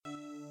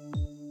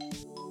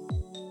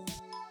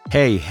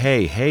Hey,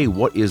 hey, hey,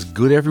 what is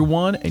good,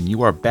 everyone? And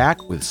you are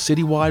back with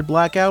Citywide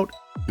Blackout,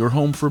 your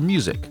home for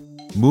music,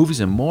 movies,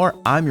 and more.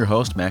 I'm your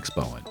host, Max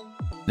Bowen.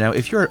 Now,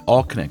 if you're at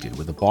all connected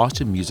with the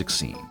Boston music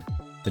scene,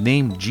 the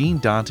name Gene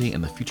Dante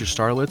and the Future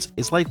Starlets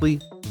is likely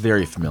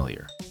very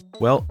familiar.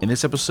 Well, in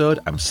this episode,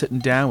 I'm sitting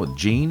down with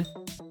Gene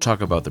to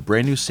talk about the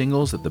brand new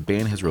singles that the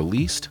band has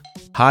released,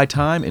 High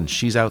Time and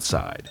She's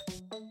Outside.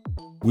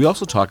 We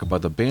also talk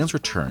about the band's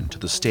return to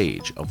the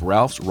stage of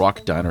Ralph's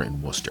Rock Diner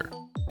in Worcester,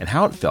 and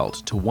how it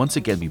felt to once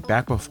again be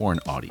back before an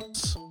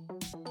audience.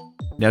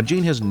 Now,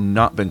 Gene has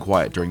not been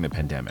quiet during the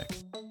pandemic,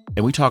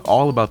 and we talk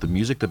all about the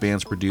music the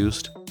band's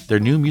produced, their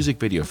new music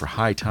video for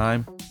High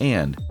Time,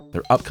 and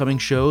their upcoming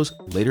shows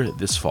later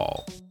this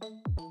fall.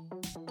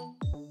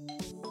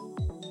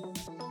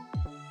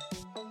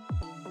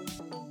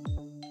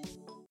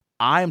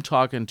 I am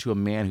talking to a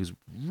man who's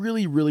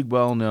really, really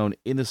well known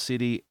in the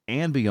city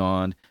and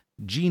beyond,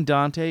 Gene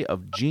Dante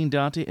of Gene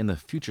Dante and the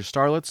Future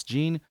Starlets.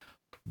 Gene,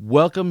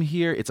 welcome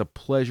here. It's a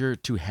pleasure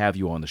to have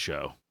you on the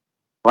show.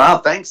 Wow,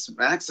 thanks,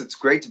 Max. It's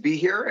great to be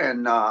here,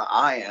 and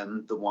I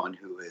am the one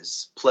who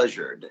is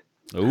pleasured.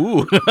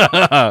 Ooh,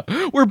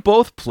 we're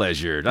both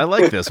pleasured. I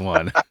like this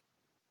one.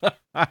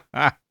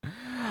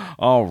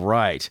 All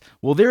right.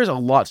 Well, there's a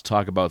lot to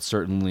talk about,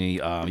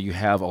 certainly. You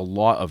have a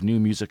lot of new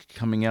music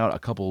coming out, a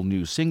couple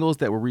new singles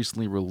that were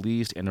recently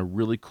released, and a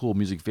really cool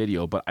music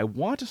video. But I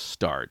want to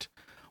start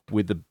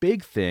with the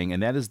big thing,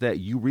 and that is that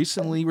you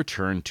recently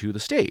returned to the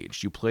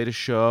stage. You played a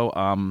show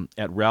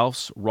at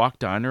Ralph's Rock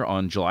Diner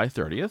on July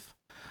 30th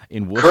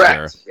in Worcester.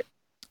 Correct.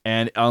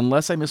 And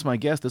unless I miss my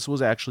guess, this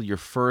was actually your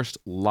first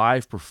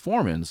live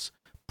performance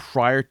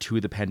prior to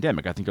the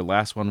pandemic. I think your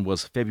last one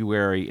was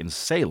February in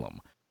Salem.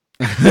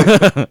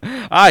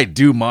 I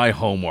do my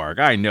homework.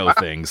 I know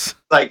things.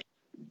 Like,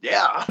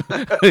 yeah.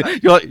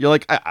 You're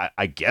like,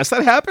 I guess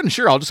that happened?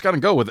 Sure, I'll just kind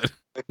of go with it.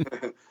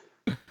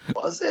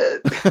 Was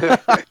it?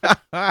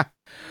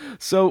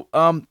 So,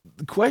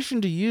 the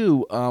question to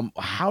you,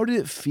 how did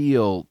it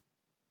feel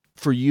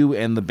for you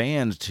and the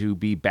band to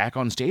be back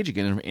on stage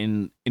again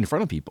in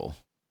front of people?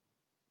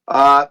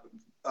 I'm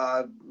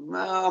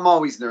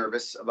always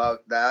nervous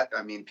about that.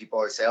 I mean, people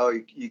always say, "Oh,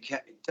 you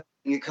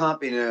can't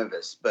be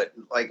nervous," but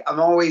like I'm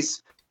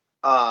always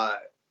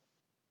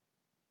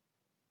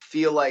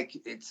feel like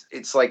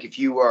it's like if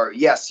you are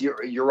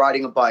you're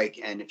riding a bike,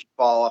 and if you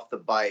fall off the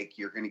bike,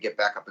 you're going to get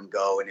back up and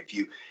go, and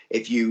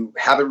if you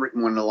haven't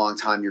written one in a long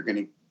time, you're going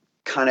to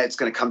it's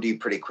going to come to you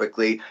pretty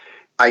quickly.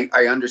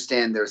 I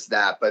understand there's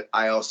that, but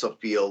I also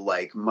feel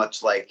like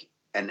much like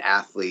an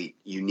athlete,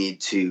 you need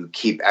to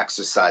keep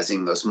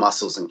exercising those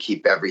muscles and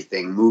keep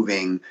everything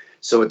moving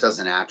so it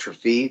doesn't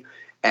atrophy.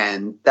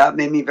 And that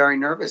made me very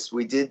nervous.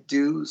 We did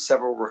do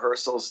several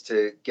rehearsals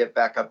to get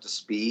back up to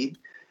speed.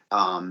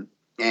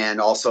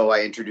 And also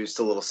I introduced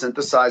a little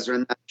synthesizer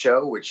in that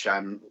show, which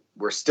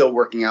we're still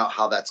working out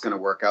how that's going to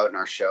work out in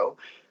our show.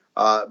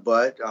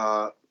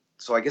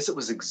 So I guess it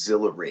was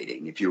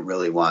exhilarating, if you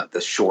really want the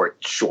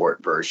short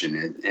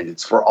version. And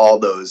it's for all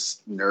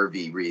those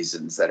nervy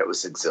reasons that it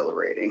was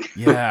exhilarating.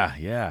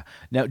 Yeah.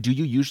 Now, do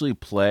you usually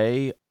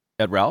play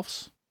at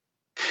Ralph's?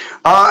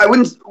 I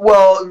wouldn't,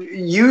 well,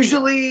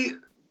 usually,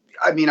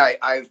 I mean,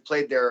 I've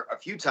played there a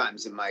few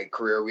times in my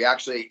career.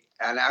 Actually,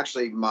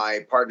 my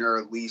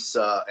partner,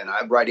 Lisa, and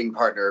I, writing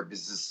partner,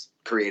 business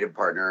creative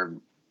partner,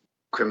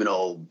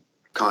 criminal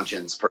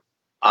conscience,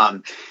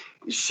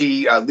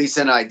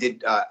 Lisa and I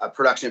did a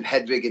production of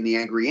Hedwig and the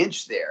Angry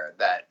Inch there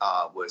that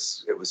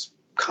was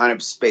kind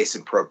of space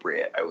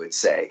appropriate, I would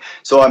say.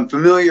 So I'm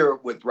familiar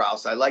with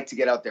Ralph's. I like to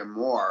get out there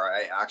more.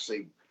 I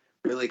actually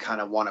really kind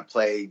of want to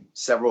play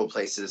several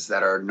places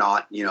that are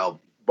not,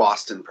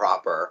 Boston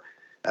proper.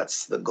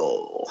 That's the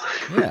goal.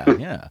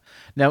 Yeah.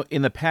 Now,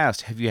 in the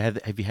past, have you had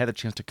a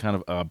chance to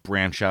kind of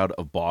branch out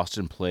of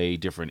Boston, play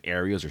different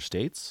areas or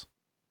states?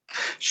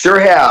 Sure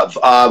have.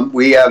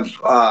 We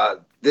have.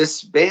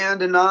 This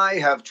band and I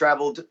have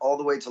traveled all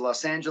the way to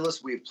Los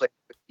Angeles. We've played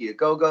with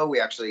Go-Go. We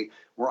actually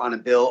were on a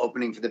bill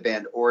opening for the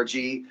band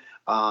Orgy.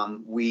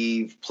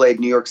 We've played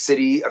New York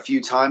City a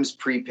few times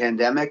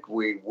pre-pandemic.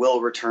 We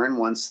will return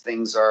once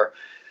things are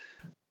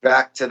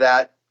back to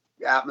that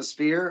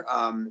atmosphere.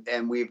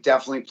 And we've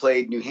definitely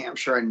played New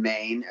Hampshire and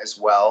Maine as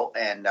well.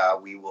 And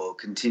we will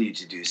continue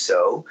to do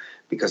so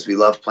because we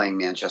love playing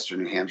Manchester,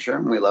 New Hampshire,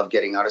 and we love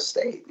getting out of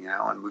state, and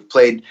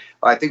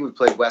I think we've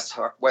played West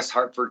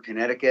Hartford,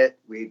 Connecticut.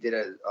 We did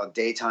a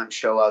daytime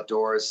show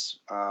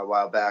outdoors a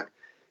while back.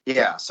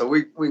 Yeah. So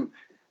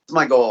it's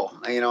my goal.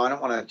 I don't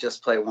want to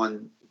just play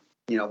one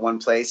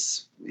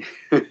place.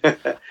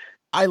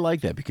 I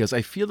like that because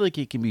I feel like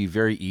it can be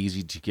very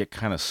easy to get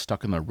kind of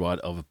stuck in the rut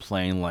of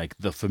playing like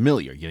the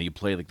familiar. You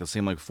play like the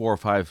same like 4 or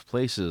 5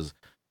 places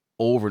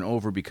over and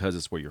over because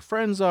it's where your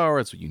friends are,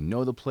 it's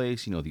what the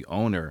place, the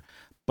owner.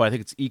 But I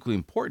think it's equally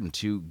important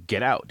to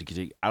get out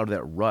of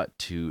that rut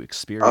to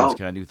experience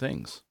kind of new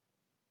things.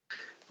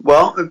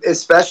 Well,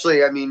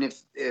 especially, I mean,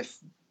 if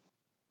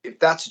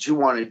that's what you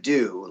want to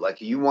do,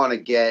 like you want to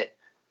get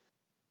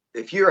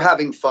if you're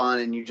having fun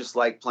and you just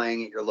like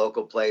playing at your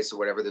local place or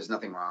whatever, there's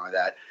nothing wrong with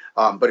that.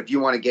 But if you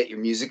want to get your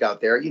music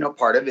out there,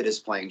 part of it is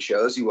playing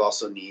shows. You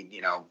also need,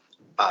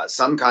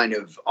 some kind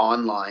of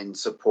online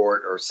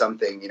support or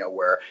something,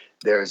 where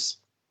there's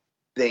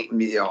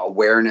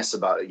awareness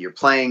about your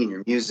playing and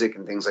your music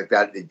and things like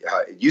that. It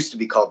used to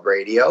be called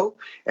radio,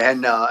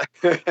 and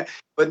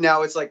but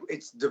now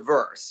it's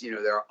diverse.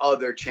 There are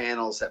other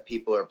channels that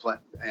people are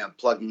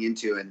plugging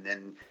into, and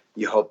then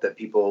you hope that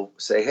people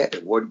say, "Hey,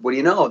 what do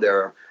you know?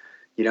 They're,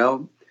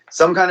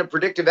 some kind of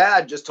predictive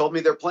ad just told me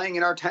they're playing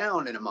in our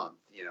town in a month."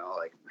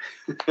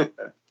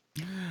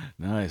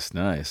 Nice,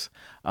 nice.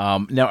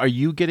 Now, are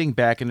you getting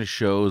back into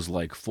shows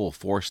like full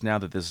force now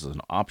that this is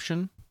an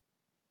option?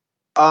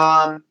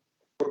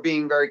 We're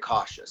being very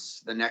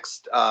cautious. The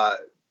next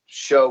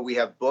show we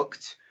have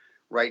booked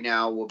right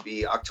now will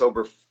be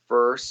October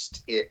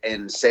 1st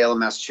in Salem,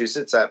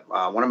 Massachusetts. At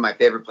one of my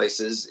favorite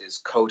places is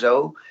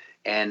Koto,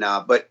 and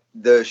but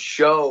the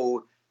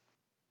show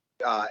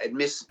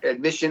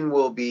admission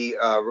will be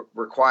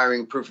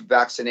requiring proof of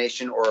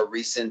vaccination or a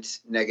recent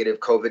negative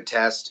COVID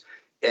test,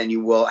 and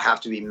you will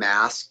have to be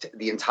masked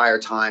the entire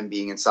time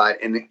being inside.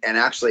 And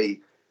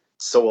actually,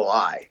 so will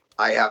I.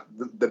 I have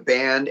the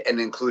band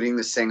and including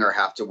the singer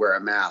have to wear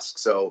a mask.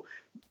 So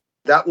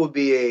that will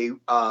be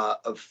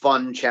a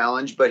fun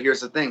challenge. But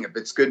here's the thing: if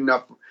it's good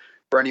enough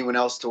for anyone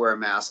else to wear a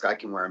mask, I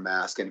can wear a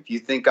mask. And if you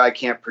think I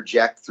can't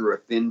project through a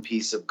thin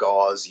piece of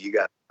gauze, you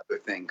got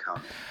another thing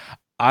coming.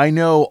 I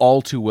know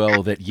all too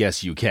well that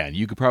yes, you can.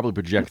 You could probably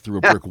project through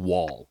a brick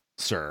wall,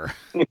 sir.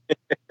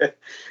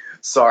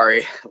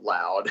 Sorry,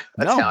 loud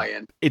No,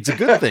 Italian. it's a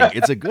good thing.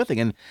 It's a good thing,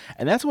 and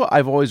that's what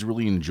I've always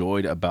really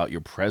enjoyed about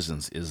your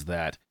presence is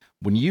that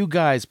when you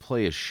guys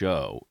play a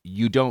show,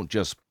 you don't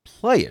just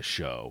play a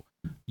show;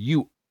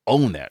 you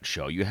own that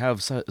show. You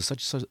have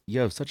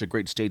such a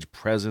great stage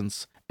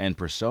presence and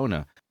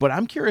persona. But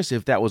I'm curious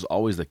if that was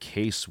always the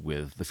case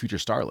with the Future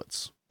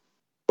Starlets.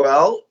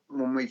 Well,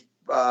 when we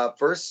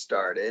first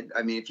started,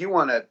 I mean, if you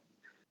want to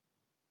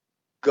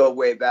go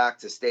way back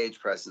to stage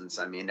presence,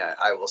 I mean,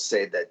 I will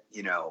say that,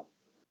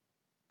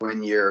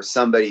 when you're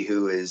somebody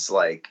who is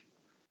like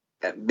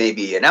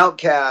maybe an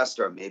outcast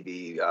or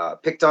maybe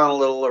picked on a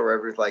little or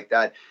everything like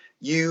that,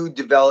 you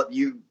develop,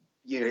 you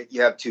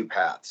have two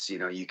paths.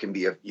 You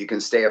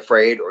can stay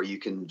afraid, or you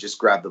can just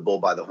grab the bull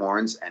by the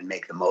horns and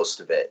make the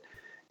most of it.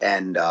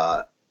 And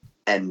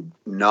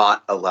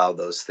not allow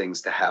those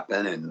things to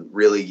happen and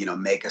really,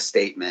 make a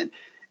statement.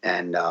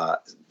 And, I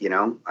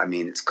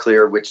mean, it's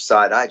clear which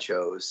side I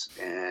chose,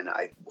 and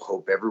I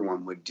hope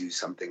everyone would do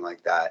something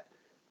like that,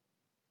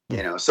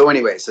 So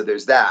anyway, so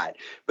there's that.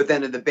 But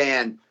then in the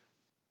band,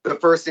 the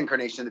first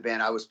incarnation of the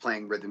band, I was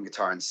playing rhythm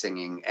guitar and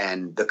singing,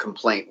 and the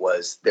complaint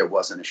was there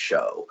wasn't a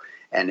show.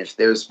 And if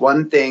there's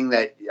one thing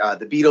that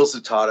the Beatles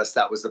have taught us,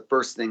 that was the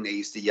first thing they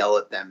used to yell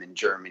at them in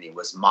Germany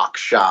was "Mach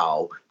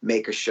Schau,"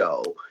 make a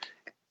show.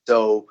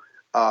 So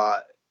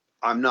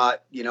I'm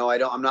not,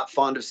 I'm not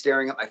fond of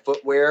staring at my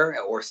footwear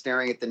or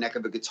staring at the neck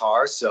of a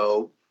guitar.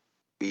 So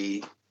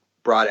we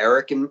brought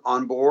Eric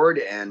on board,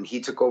 and he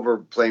took over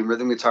playing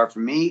rhythm guitar for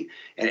me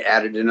and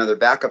added another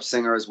backup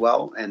singer as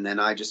well. And then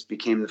I just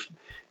became,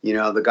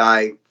 the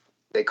guy,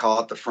 they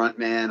call it the front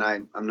man.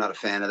 I'm not a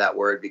fan of that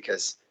word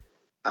because,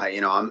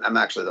 I'm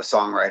actually the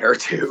songwriter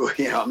too.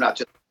 I'm not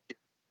just,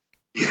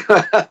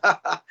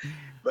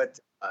 but,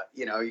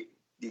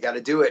 you got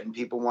to do it, and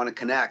people want to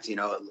connect.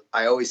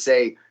 I always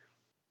say,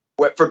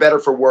 for better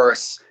for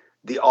worse,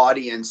 the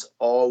audience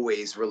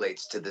always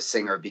relates to the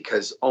singer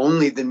because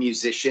only the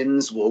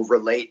musicians will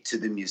relate to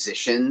the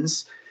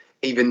musicians,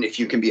 even if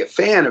you can be a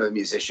fan of a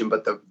musician.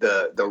 But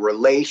the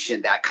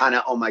relation, that kind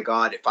of, oh my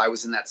God, if I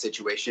was in that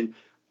situation,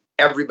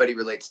 everybody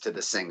relates to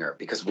the singer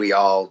because we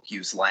all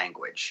use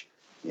language,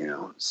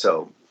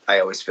 So I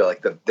always feel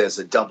like there's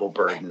a double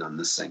burden on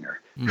the singer.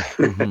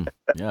 Mm-hmm.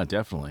 Yeah,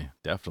 definitely.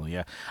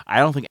 Yeah. I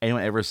don't think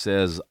anyone ever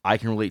says I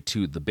can relate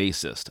to the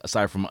bassist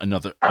aside from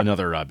another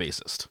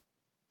bassist.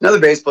 Another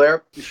bass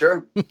player,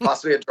 sure.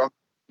 Possibly a drum.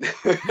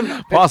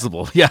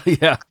 Possible. Yeah.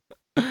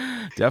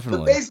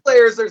 Definitely. The bass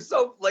players are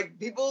so,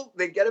 people,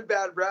 they get a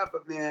bad rap,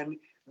 but man,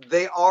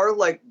 they are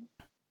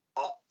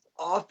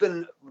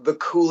often the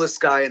coolest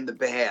guy in the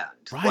band.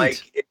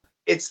 Right.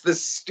 It's the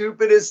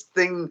stupidest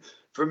thing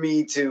for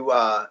me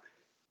to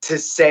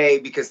say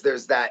because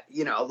there's that,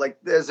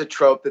 there's a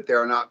trope that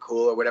they're not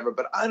cool or whatever,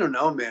 but I don't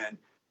know, man.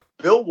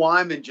 Bill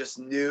Wyman just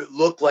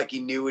looked like he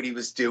knew what he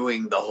was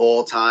doing the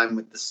whole time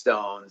with the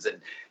Stones,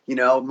 and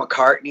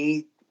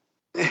McCartney,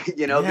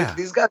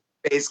 these guys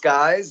are bass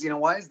guys.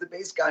 Why is the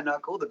bass guy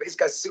not cool? The bass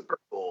guy's super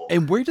cool.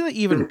 And where did that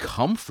even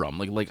come from?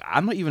 Like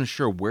I'm not even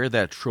sure where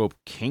that trope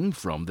came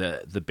from.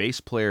 The bass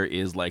player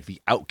is like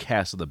the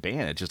outcast of the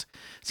band. It just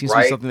seems to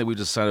be something that we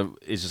just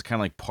is just kind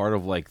of like part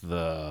of like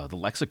the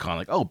lexicon.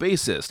 Like, oh,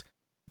 bassist,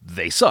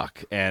 they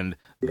suck and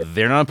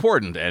they're not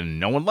important and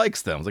no one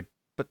likes them. It's like,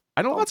 but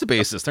I know lots of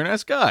bassists. They're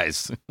nice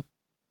guys.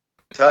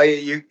 Tell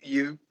you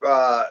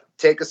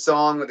take a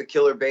song with a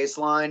killer bass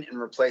line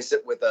and replace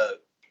it with a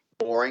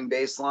boring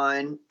bass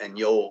line, and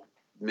you'll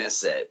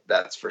miss it.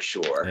 That's for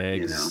sure.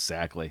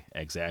 Exactly,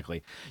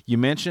 exactly. You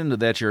mentioned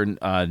that your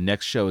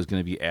next show is going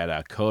to be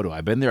at Kodo.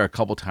 I've been there a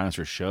couple times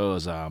for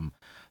shows. I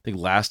think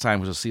last time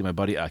was to see my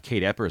buddy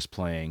Kate Eppers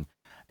playing,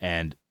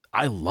 and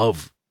I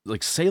love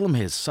like Salem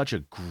has such a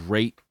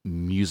great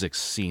music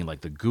scene,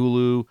 like the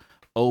Gulu,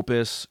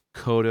 Opus,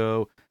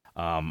 Kodo.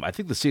 I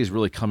think the city is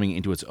really coming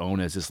into its own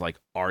as this like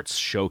arts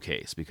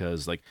showcase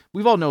because like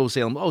we've all know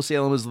Salem. Oh,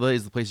 Salem is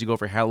the place you go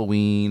for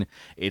Halloween.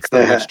 It's the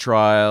witch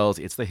trials.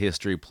 It's the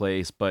history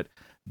place. But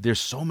there's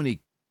so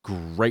many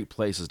great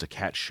places to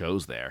catch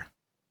shows there.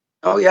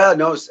 Oh yeah,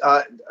 no.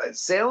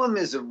 Salem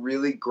is a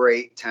really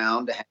great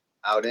town to hang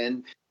out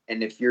in,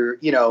 and if you're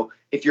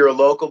a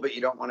local but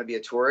you don't want to be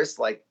a tourist,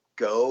 like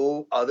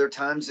go other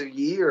times of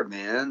year,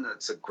 man.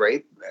 That's a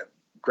great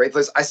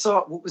place. I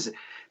saw what was it?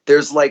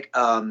 There's like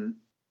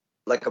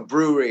a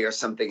brewery or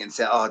something and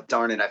say, oh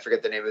darn it, I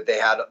forget the name of it. They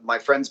had my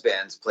friends'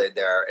 bands played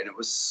there and it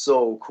was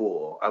so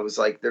cool. I was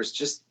like, there's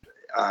just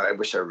I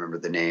wish I remember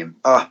the name.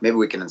 Oh, maybe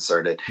we can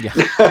insert it. Yeah.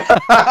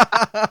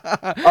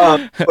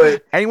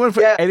 But anyone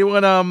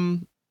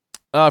from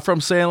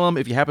Salem,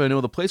 if you happen to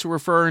know the place we're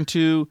referring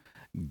to,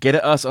 get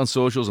at us on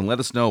socials and let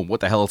us know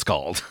what the hell it's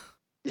called.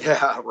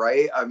 Yeah,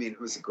 right. I mean, it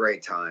was a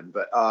great time,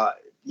 but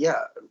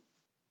yeah,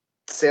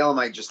 Salem,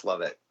 I just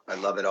love it. I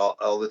love it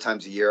all the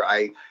times a year.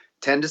 I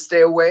tend to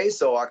stay away,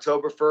 so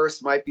October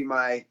 1st might be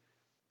my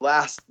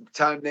last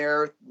time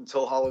there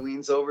until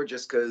Halloween's over,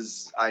 just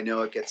because I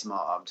know it gets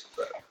mobbed.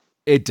 But.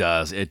 It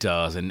does.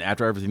 And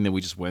after everything that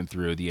we just went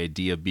through, the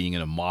idea of being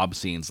in a mob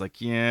scene is like,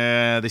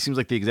 yeah, this seems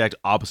like the exact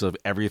opposite of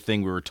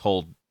everything we were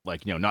told,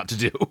 like, not to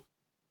do.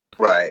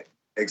 Right.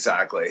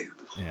 Exactly.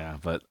 Yeah,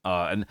 but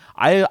and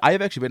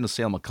I've actually been to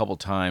Salem a couple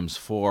times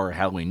for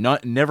Halloween,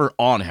 never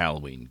on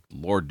Halloween,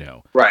 Lord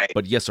no. Right.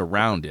 But yes,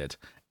 around it,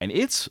 and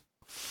it's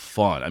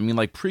fun. I mean,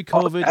 like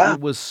pre-COVID,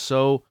 It was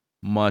so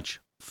much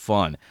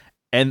fun.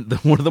 And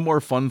one of the more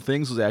fun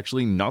things was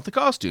actually not the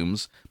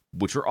costumes,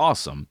 which were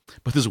awesome,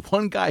 but there's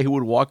one guy who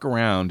would walk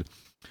around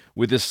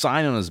with this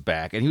sign on his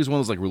back, and he was one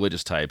of those like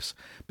religious types,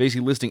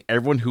 basically listing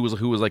everyone who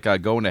was like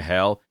going to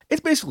hell.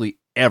 It's basically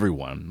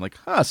everyone. Like,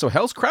 so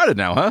hell's crowded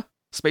now, huh?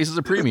 Space is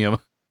a premium.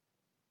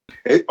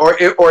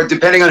 Or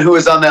depending on who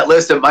is on that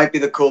list, it might be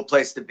the cool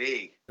place to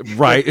be.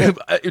 Right.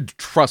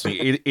 Trust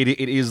me, it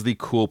is the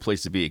cool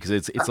place to be because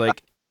it's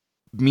like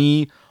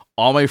me,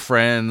 all my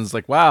friends,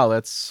 like, wow,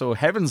 that's so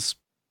heaven's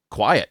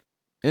quiet,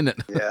 isn't it?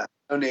 Yeah,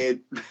 no need.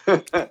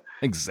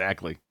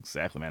 Exactly,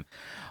 man.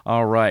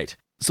 All right.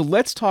 So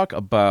let's talk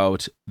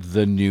about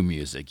the new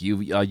music. You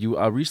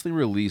recently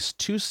released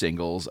 2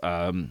 singles.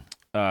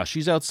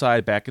 She's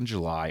Outside back in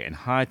July and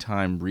High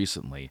Time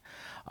recently.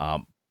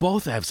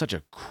 Both have such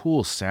a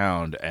cool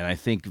sound, and I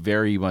think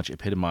very much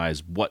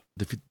epitomize what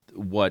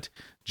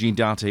Gene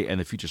Dante and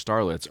the Future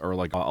Starlets are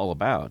like all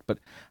about. But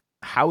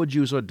how would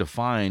you sort of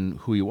define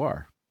who you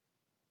are?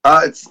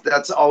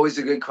 That's always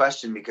a good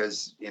question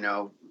because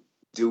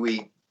do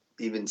we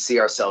even see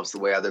ourselves the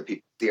way other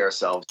people see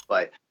ourselves?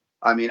 But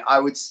I mean, I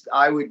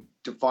would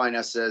define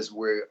us as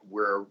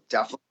we're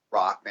definitely a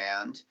rock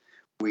band.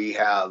 We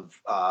have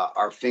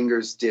our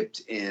fingers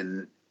dipped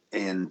in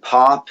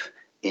pop,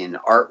 in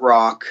art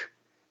rock,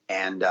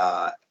 and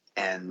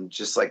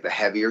just like the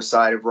heavier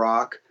side of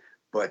rock.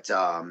 But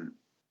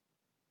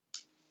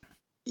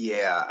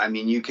yeah, I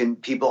mean,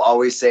 people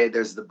always say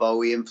there's the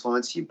Bowie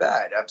influence. You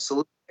bet,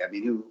 absolutely. I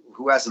mean,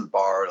 who hasn't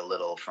borrowed a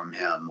little from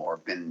him or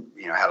been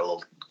had a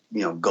little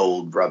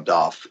gold rubbed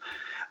off?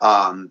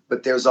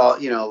 But there's all,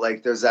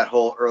 like there's that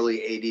whole early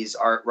 80s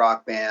art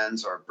rock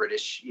bands or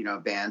British,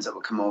 bands that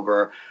would come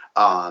over.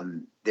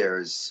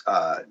 There's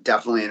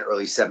definitely an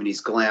early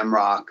 70s glam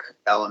rock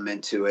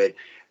element to it.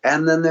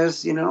 And then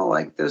there's,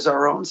 like there's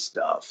our own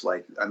stuff.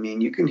 Like, I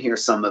mean, you can hear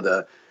some of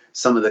the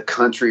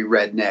country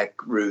redneck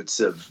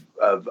roots of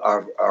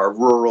our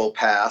rural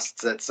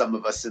pasts that some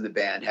of us in the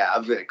band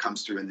have, and it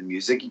comes through in the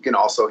music. You can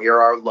also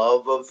hear our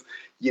love of,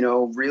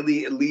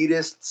 really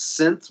elitist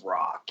synth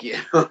rock,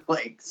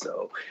 like,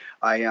 so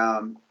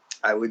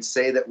I would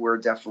say that we're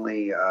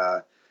definitely,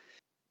 we're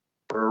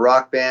a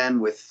rock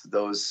band with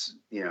those,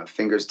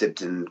 fingers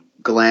dipped in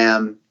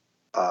glam,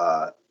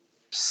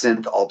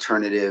 synth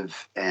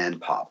alternative and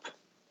pop.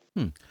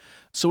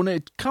 So when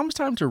it comes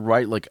time to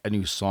write like a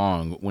new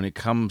song, when it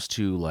comes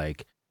to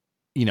like,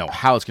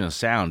 how it's going to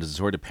sound, does it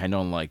sort of depend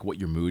on like what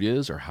your mood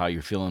is or how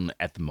you're feeling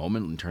at the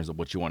moment in terms of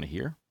what you want to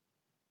hear?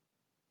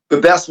 The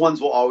best ones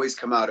will always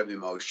come out of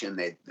emotion.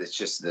 It's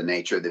just the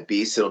nature of the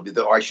beast. It'll be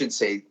or I should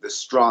say the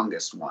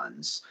strongest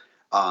ones,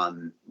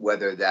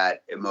 whether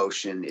that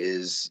emotion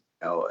is,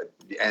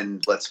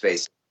 and let's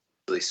face it,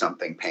 really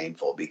something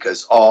painful,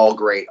 because all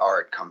great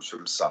art comes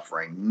from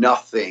suffering.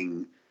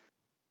 Nothing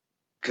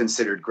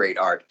considered great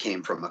art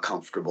came from a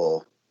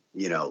comfortable,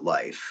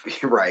 life,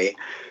 right?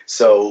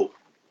 So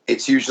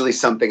it's usually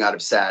something out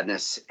of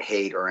sadness,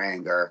 hate, or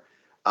anger.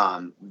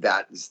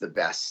 That is the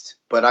best.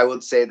 But I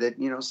would say that,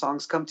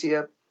 songs come to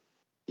you.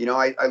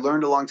 I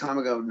learned a long time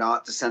ago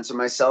not to censor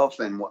myself.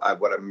 And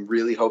what I'm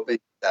really hoping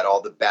that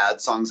all the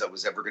bad songs I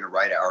was ever going to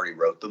write, I already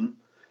wrote them.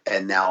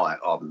 and now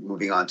I'm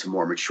moving on to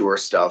more mature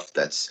stuff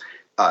that's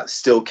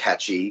still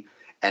catchy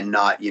and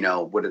not,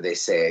 what do they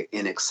say,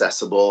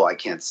 inaccessible. I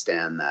can't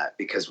stand that,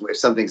 because if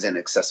something's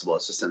inaccessible,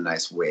 it's just a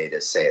nice way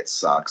to say it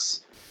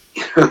sucks.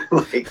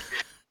 Like,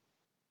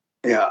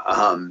 yeah.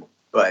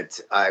 But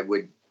I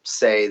would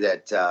say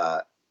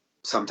that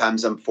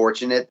sometimes I'm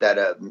fortunate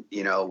that,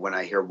 when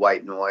I hear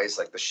white noise,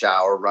 like the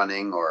shower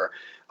running or,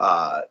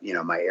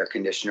 my air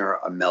conditioner,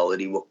 a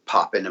melody will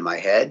pop into my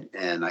head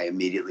and I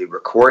immediately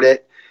record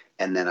it.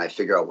 And then I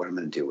figure out what I'm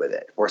going to do with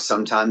it. Or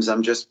sometimes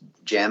I'm just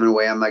jamming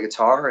away on my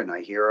guitar and I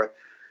hear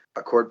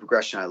a chord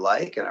progression I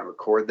like and I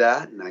record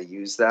that and I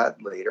use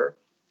that later.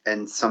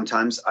 And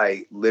sometimes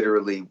I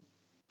literally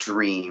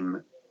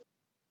dream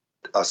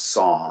a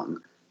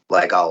song.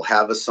 Like I'll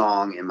have a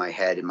song in my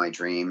head in my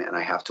dream, and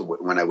I have to,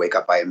 when I wake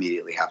up, I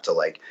immediately have to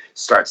like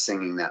start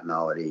singing that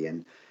melody.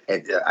 And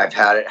I've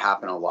had it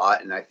happen a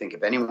lot. And I think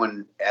if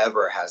anyone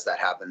ever has that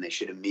happen, they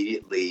should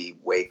immediately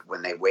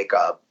when they wake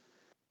up,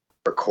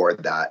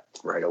 record that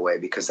right away,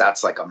 because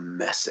that's like a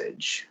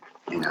message,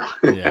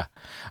 Yeah.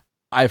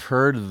 I've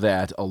heard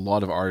that a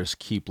lot of artists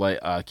keep like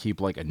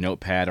a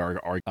notepad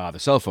or the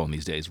cell phone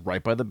these days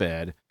right by the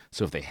bed.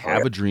 So if they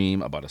have a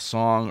dream about a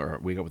song or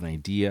wake up with an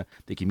idea,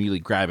 they can immediately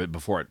grab it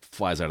before it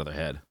flies out of their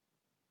head.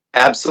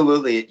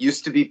 Absolutely. It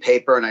used to be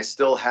paper, and I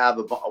still have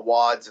a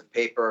wads of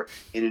paper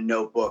in a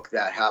notebook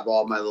that have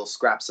all my little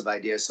scraps of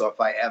ideas. So if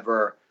I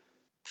ever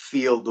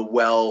feel the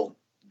well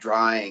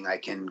drying, I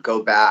can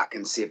go back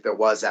and see if there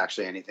was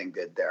actually anything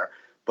good there.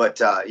 But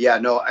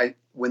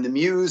when the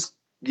muse,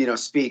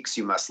 speaks,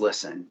 you must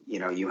listen.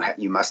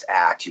 You must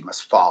act, you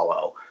must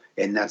follow,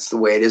 and that's the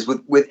way it is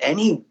with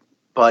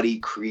anybody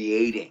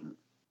creating.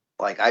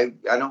 Like I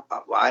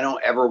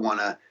don't ever want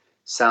to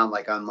sound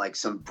like I'm like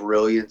some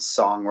brilliant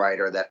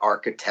songwriter that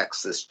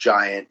architects this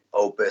giant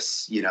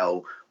opus,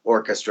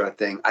 orchestra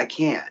thing. I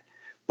can't.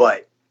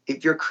 But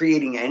if you're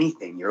creating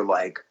anything, you're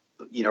like,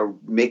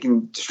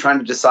 just trying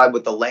to decide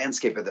what the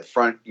landscape of the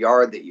front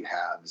yard that you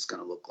have is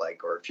going to look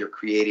like. Or if you're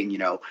creating,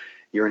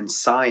 you're in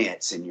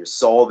science and you're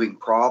solving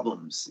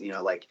problems,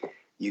 like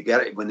you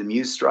got it. When the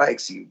muse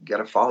strikes, you got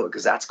to follow it,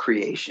 because that's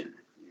creation.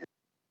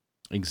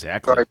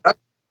 Exactly. Sorry,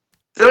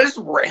 did I just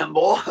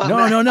ramble?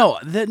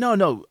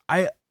 No.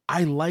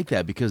 I like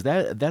that, because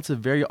that's a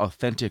very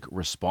authentic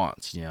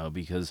response,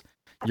 because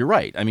you're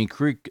right. I mean,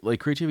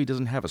 creativity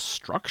doesn't have a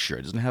structure.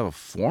 It doesn't have a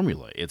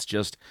formula. It's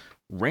just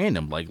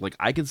random. Like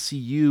I could see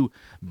you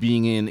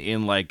being in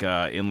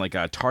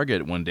a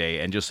Target one day,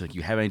 and just like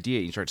you have an idea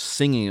and you start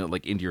singing it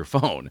like into your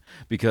phone,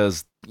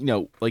 because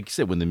like you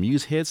said, when the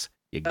muse hits,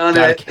 you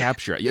gotta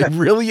capture it. You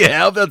really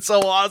have. That's so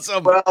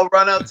awesome. Well, I'll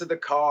run out to the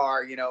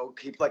car,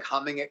 keep like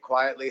humming it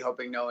quietly,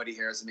 hoping nobody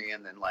hears me,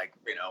 and then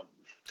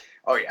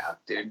oh yeah,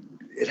 dude,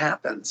 it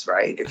happens,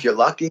 right? If you're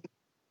lucky,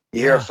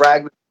 you hear a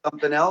fragment of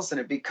something else, and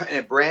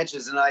it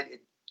branches, and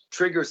it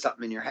triggers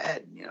something in your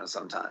head,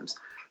 sometimes,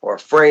 or a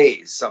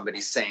phrase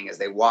somebody's saying as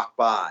they walk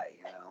by,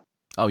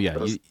 Oh yeah,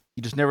 you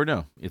just never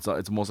know. It's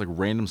almost like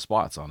random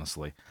spots,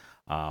 honestly.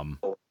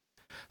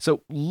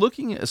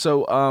 Speaking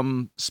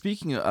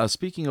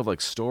of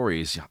like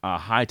stories,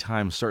 High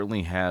Time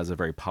certainly has a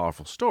very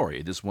powerful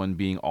story. This one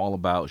being all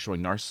about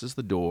showing Narcissus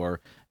the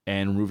door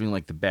and removing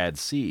like the bad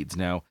seeds.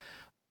 Now,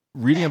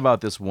 reading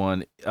about this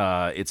one,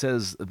 it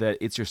says that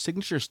it's your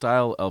signature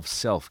style of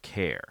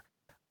self-care.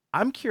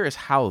 I'm curious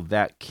how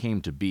that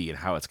came to be and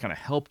how it's kind of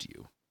helped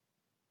you.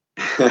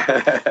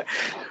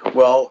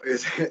 Well,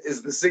 is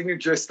the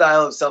signature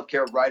style of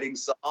self-care writing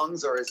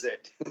songs, or is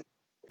it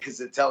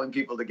telling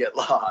people to get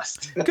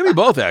lost? It could be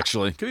both,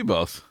 actually. It could be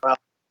both. Well, I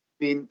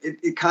mean,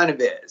 it kind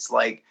of is.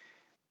 Like,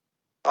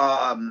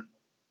 there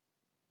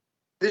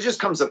just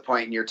comes a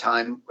point in your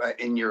time,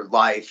 in your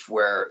life,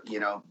 where,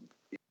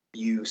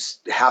 you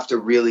have to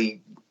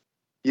really,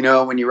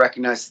 when you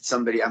recognize that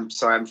somebody, I'm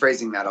sorry, I'm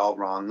phrasing that all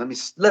wrong. Let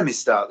me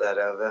start that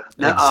over.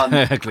 Now,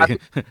 exactly.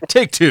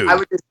 Take two.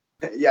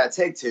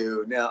 Take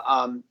two.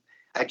 Now,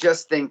 I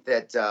just think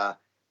that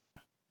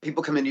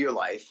people come into your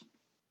life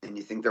and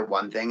you think they're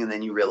one thing, and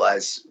then you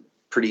realize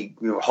pretty,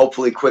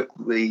 hopefully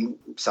quickly,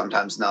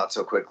 sometimes not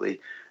so quickly,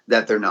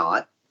 that they're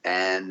not,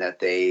 and that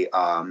they,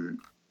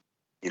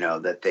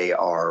 that they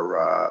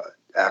are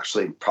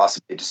actually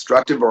possibly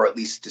destructive, or at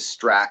least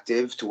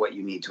distractive to what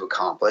you need to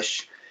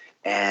accomplish.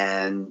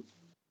 And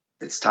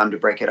it's time to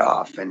break it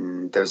off.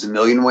 And there's a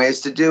million ways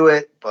to do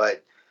it,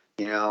 but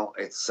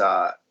it's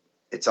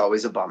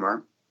always a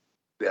bummer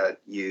that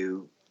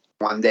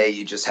one day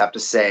you just have to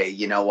say,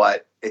 you know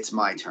what, it's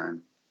my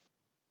turn.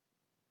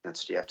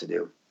 That's what you have to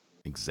do.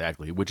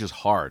 Exactly, which is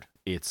hard.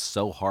 It's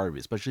so hard,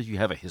 especially if you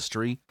have a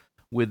history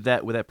with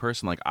that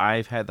person. Like,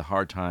 I've had the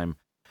hard time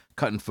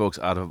cutting folks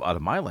out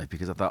of my life,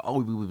 because I thought, oh,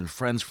 we've been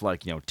friends for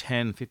like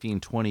 10, 15,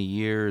 20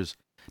 years.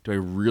 Do I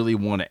really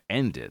want to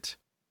end it?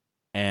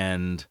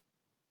 And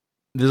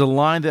there's a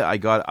line that I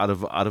got out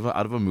of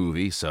a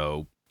movie,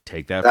 so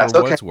take that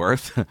for what it's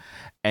worth.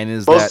 And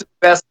most of the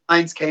best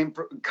lines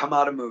come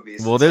out of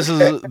movies. Well, this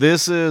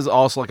is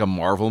also like a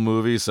Marvel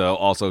movie, so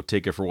also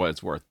take it for what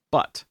it's worth.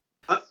 But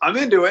I'm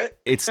into it.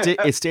 It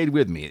stayed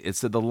with me.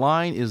 It's that the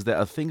line is that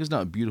a thing is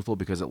not beautiful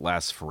because it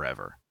lasts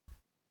forever.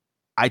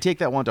 I take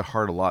that one to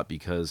heart a lot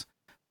because,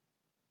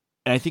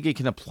 and I think it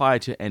can apply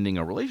to ending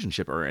a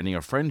relationship or ending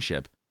a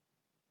friendship,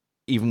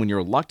 even when you're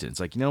reluctant. It's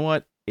like, you know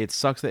what? It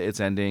sucks that it's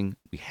ending.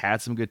 We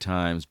had some good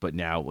times, but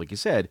now, like you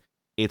said,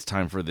 it's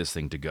time for this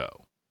thing to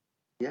go.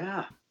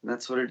 Yeah,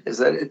 that's what it is.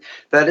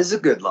 That is a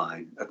good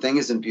line. A thing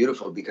isn't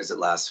beautiful because it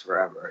lasts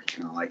forever.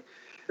 Like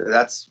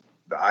that's.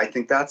 I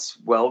think that's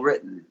well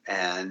written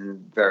and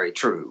very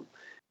true.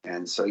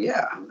 And so,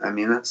 yeah, I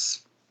mean,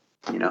 that's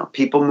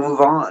people move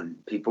on.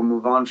 People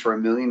move on for a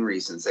million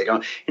reasons. They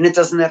don't, and it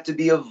doesn't have to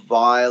be a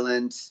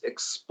violent,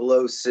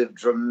 explosive,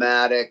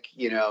 dramatic,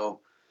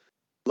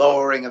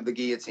 lowering of the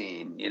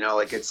guillotine.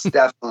 Like it's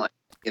definitely,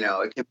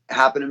 it can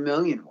happen a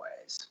million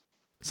ways.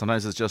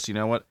 Sometimes it's just, you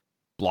know what,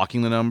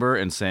 blocking the number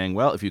and saying,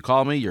 well, if you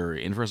call me, you're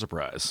in for a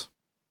surprise.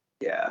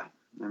 Yeah.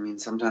 I mean,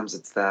 sometimes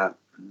it's that.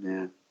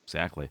 Yeah.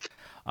 Exactly.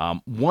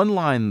 One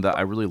line that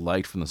I really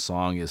liked from the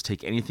song is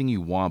 "Take anything you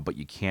want, but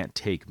you can't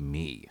take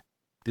me."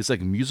 This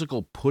like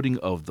musical putting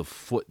of the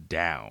foot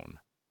down.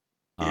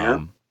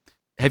 Yeah.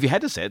 Have you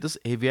had to say this?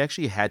 Have you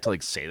actually had to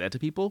like say that to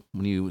people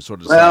when you sort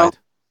of Well,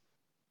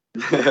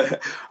 decide?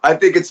 I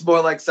think it's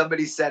more like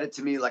somebody said it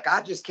to me, like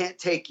I just can't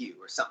take you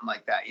or something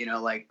like that.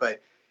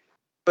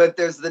 But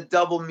there's the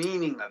double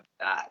meaning of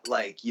that.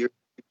 Like you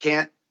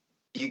can't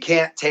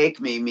take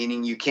me,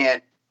 meaning you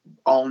can't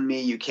own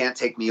me, you can't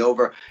take me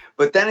over.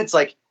 But then it's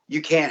like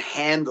you can't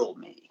handle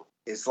me.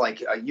 It's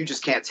like you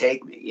just can't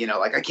take me.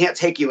 Like I can't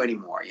take you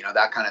anymore.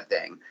 That kind of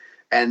thing.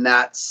 And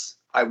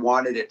I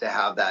wanted it to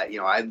have that.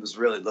 I was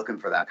really looking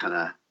for that kind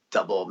of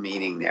double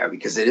meaning there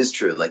because it is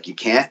true. Like you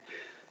can't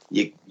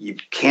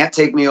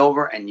take me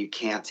over, and you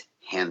can't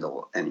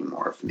handle any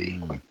more of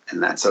me,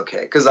 and that's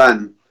okay because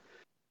I'm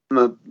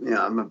a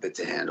bit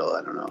to handle.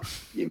 I don't know.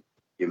 You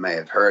may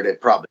have heard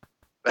it, probably.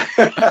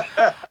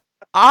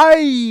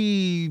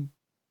 I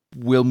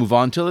will move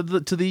on to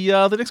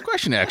the next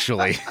question.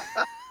 Actually,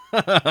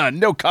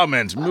 no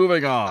comment.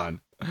 Moving on.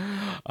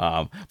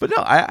 But no,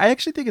 I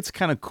actually think it's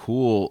kind of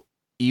cool.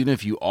 Even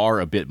if you are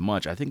a bit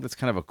much, I think that's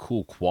kind of a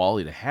cool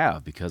quality to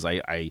have because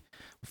I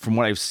from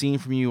what I've seen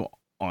from you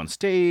on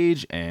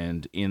stage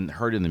and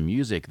heard in the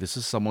music, this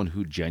is someone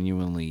who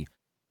genuinely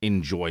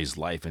enjoys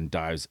life and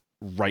dives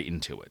right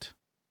into it.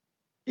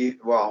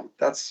 Well,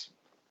 that's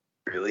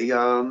really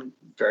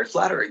very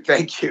flattering.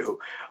 Thank you.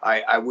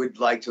 I would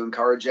like to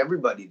encourage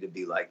everybody to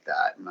be like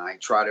that, and I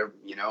try to,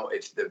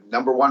 if the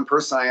number one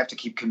person I have to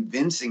keep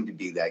convincing to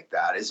be like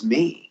that is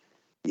me,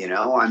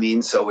 I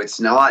mean, so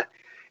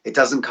it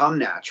doesn't come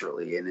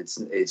naturally, and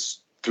it's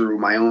through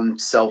my own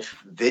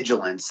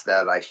self-vigilance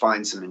that I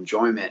find some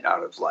enjoyment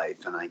out of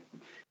life, and I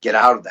get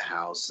out of the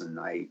house and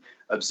I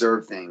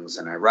observe things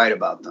and I write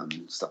about them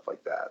and stuff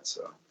like that.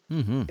 So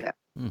yeah.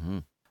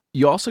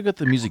 You also got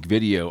the music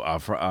video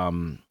for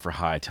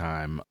High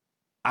Time.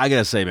 I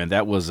gotta say, man,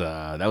 that was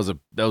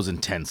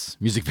intense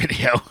music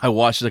video. I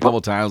watched it a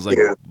couple times. Like,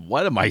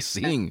 what am I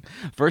seeing?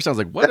 First, I was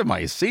like, what am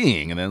I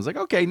seeing? And then I was like,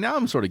 okay, now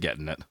I'm sort of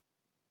getting it.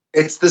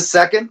 It's the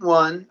second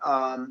one.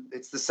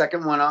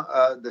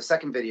 The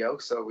second video.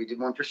 So we did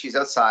one for She's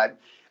Outside.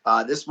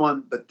 This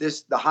one, but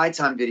the High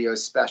Time video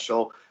is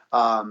special.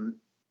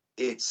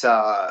 It's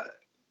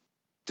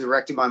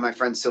directed by my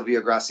friend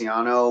Silvia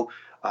Graciano.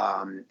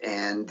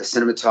 And the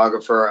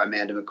cinematographer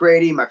Amanda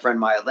McGrady, my friend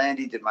Maya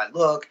Landy did my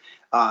look,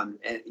 and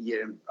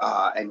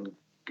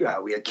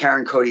we had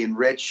Karen, Cody, and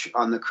Rich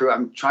on the crew.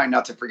 I'm trying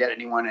not to forget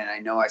anyone, and I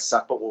know I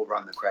suck, but we'll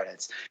run the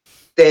credits.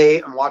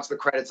 Stay and watch the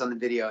credits on the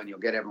video, and you'll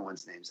get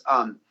everyone's names.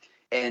 I've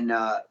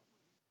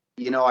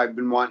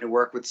been wanting to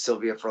work with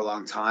Silvia for a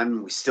long time,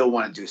 and we still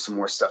want to do some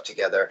more stuff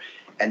together.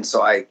 And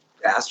so I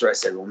asked her, I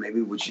said, well,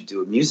 maybe we should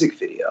do a music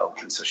video.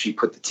 And so she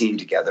put the team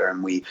together,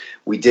 and we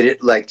did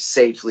it like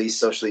safely,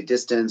 socially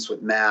distanced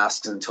with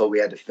masks until we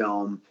had to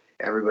film.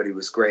 Everybody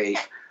was great.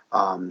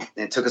 And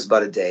it took us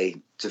about a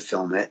day to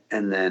film it,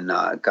 and then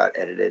got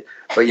edited.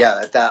 But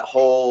yeah, that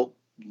whole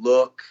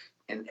look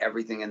and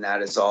everything in that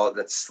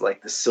that's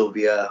like the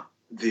Silvia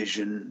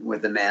vision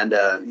with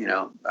Amanda.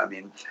 I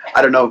mean,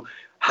 I don't know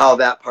how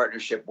that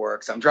partnership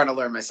works. I'm trying to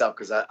learn myself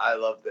because I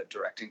love the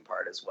directing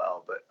part as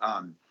well. But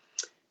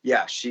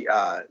yeah,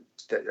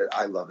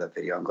 I love that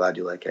video. I'm glad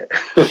you like it.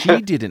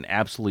 She did an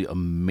absolutely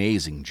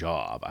amazing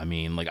job. I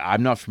mean, like,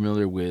 I'm not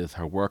familiar with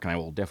her work, and I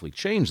will definitely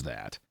change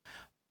that.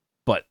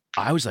 But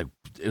I was like,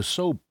 it was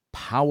so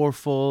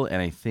powerful,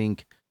 and I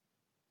think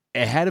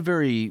it had a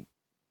very,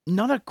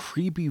 not a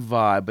creepy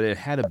vibe, but it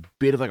had a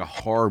bit of like a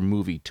horror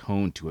movie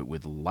tone to it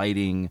with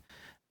lighting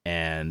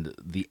and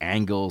the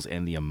angles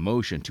and the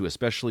emotion too,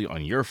 especially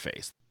on your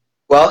face.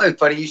 Well, it's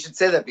funny you should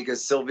say that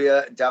because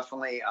Silvia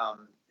definitely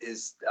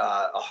is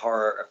a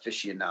horror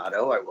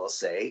aficionado, I will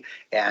say.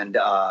 And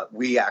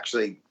we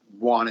actually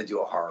want to do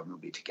a horror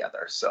movie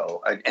together.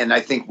 So, and I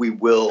think we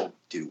will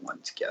do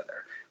one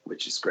together,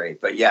 which is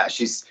great. But yeah,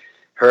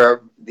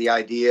 the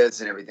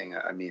ideas and everything.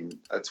 I mean,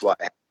 that's why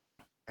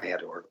I had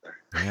to work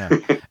Yeah.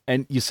 there.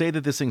 And you say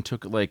that this thing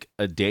took like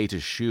a day to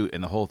shoot,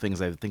 and the whole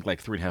thing's, I think,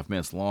 like 3.5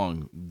 minutes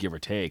long, give or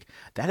take.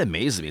 That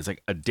amazes me. It's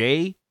like a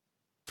day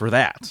for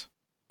that.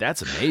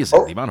 That's amazing.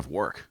 The Oh, amount of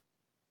work.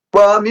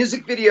 well, a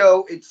music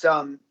video, it's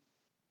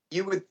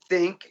you would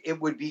think it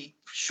would be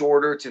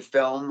shorter to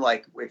film,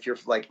 like if you're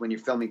like when you're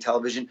filming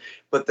television,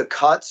 but the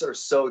cuts are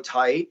so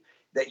tight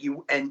that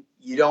you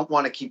don't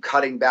want to keep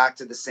cutting back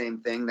to the same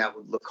thing. That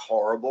would look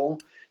horrible.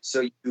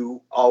 So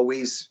you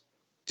always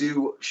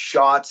do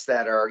shots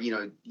that are,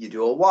 you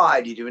do a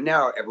wide, you do a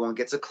narrow, everyone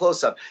gets a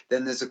close up,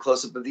 then there's a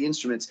close up of the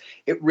instruments.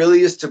 It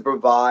really is to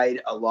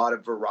provide a lot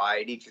of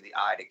variety for the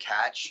eye to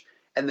catch.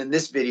 And then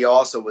this video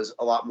also was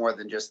a lot more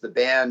than just the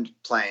band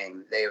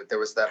playing. There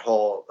was that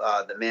whole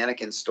the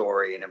mannequin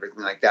story and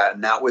everything like that,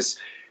 and that was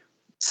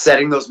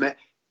setting those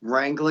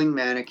wrangling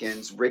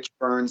mannequins. Rich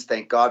Burns,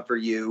 thank God for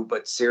you,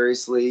 but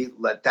seriously,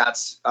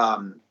 that's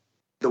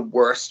the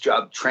worst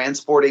job.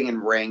 Transporting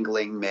and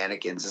wrangling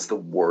mannequins is the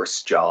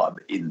worst job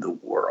in the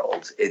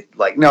world. It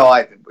like no,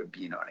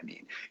 you know what I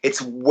mean.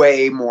 It's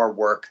way more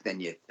work than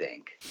you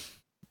think.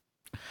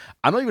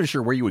 I'm not even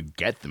sure where you would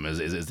get them.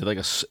 Is there like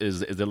is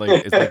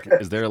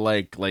there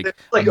like a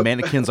Like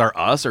mannequins are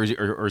us, or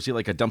is he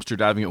like a dumpster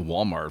diving at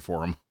Walmart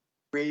for them?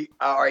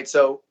 all right,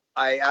 so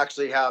I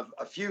actually have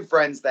a few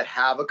friends that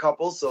have a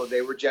couple, so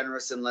they were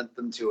generous and lent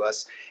them to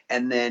us.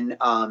 And then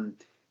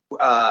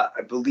I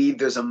believe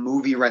there's a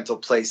movie rental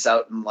place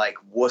out in like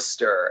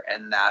Worcester,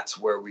 and that's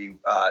where we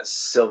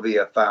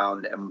Sylvia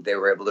found, and they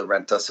were able to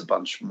rent us a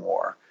bunch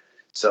more.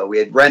 So we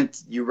had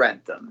you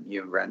rent them,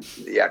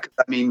 yeah.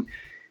 I mean,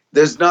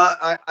 there's not.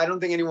 I don't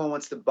think anyone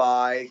wants to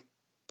buy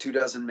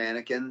 24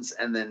 mannequins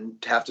and then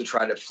have to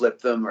try to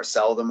flip them or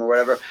sell them or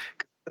whatever.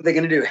 What are they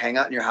going to do? Hang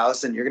out in your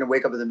house, and you're going to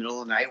wake up in the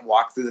middle of the night,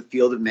 walk through the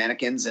field of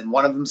mannequins, and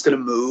one of them's going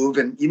to move,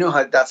 and you know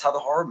how that's how the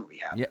horror movie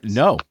happens. Yeah,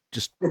 no,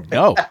 just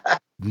no,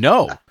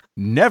 no,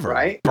 never.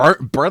 Right?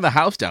 Burn the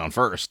house down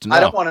first. No. I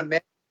don't want a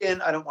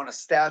mannequin. I don't want a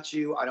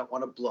statue. I don't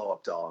want a blow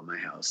up doll in my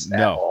house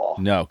at all.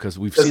 No, because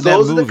we've seen that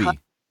those movie. are the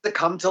that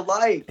come to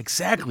life.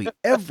 Exactly,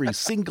 every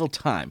single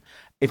time.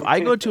 If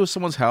I go to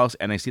someone's house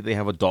and I see they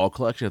have a doll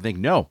collection, I think,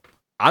 no,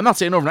 I'm not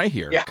staying overnight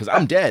here because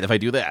I'm dead if I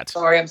do that.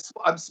 Sorry,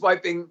 I'm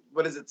swiping.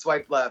 What is it?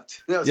 Swipe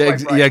left. No, yeah,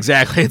 swipe right. Yeah,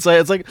 exactly. It's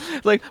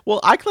like, well,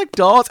 I collect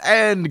dolls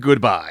and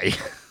goodbye.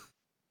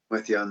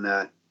 With you on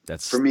that.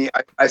 That's for me.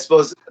 I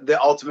suppose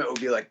the ultimate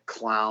would be like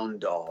clown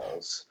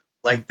dolls.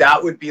 Like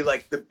that would be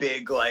like the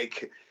big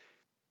like.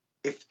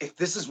 If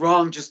this is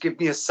wrong, just give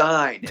me a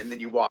sign, and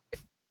then you walk in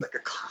like a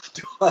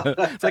clown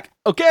doll. It's like,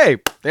 okay,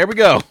 there we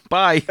go.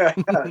 Bye.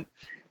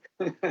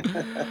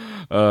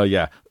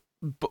 Yeah.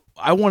 But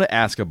I want to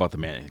ask about the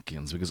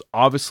mannequins because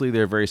obviously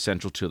they're very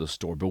central to the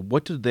store. But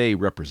what do they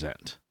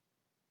represent?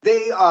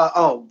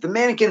 The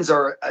mannequins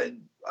are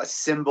a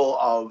symbol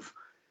of,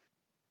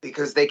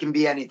 because they can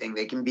be anything.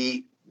 They can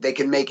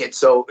make it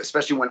so,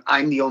 especially when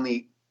I'm the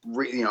only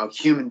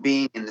human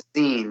being in the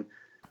scene,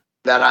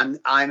 that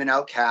I'm an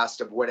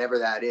outcast of whatever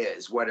that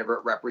is, whatever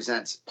it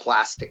represents.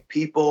 Plastic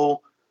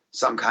people,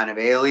 some kind of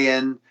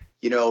alien,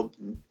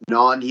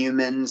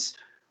 non-humans.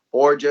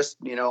 Or just,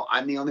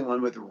 I'm the only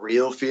one with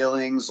real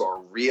feelings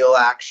or real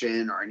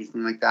action or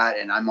anything like that.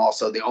 And I'm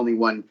also the only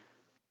one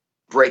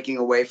breaking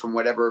away from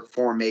whatever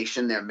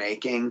formation they're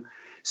making.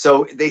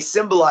 So they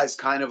symbolize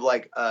kind of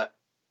like,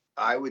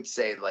 I would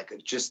say like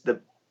just the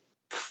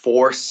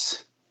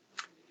force,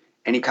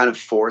 any kind of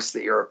force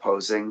that you're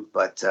opposing.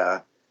 But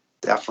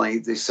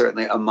there's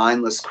certainly a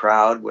mindless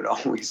crowd would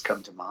always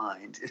come to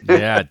mind.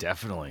 Yeah,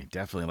 definitely.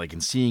 Like,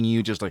 in seeing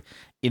you just like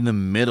in the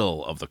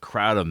middle of the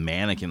crowd of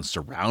mannequins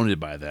surrounded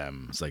by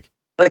them, it's like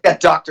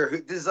that Doctor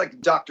Who. This is like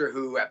Doctor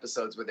Who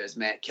episodes where there's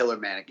killer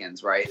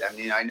mannequins, right? I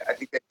mean, I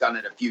think they've done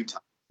it a few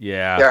times.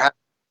 Yeah,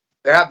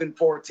 there have been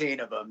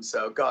 14 of them,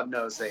 so God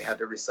knows they had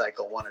to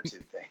recycle one or two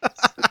things.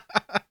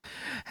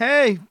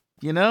 Hey.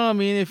 I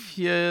mean, if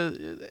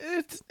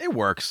it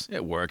works.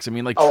 It works. I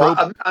mean, like,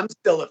 I'm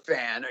still a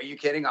fan. Are you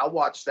kidding? I'll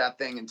watch that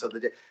thing until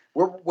the day.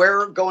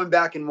 We're going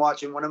back and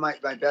watching. One of my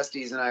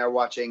besties and I are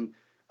watching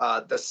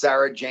the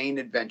Sarah Jane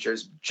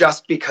Adventures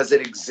just because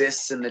it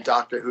exists in the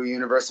Doctor Who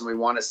universe, and we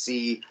want to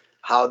see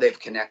how they've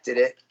connected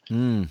it.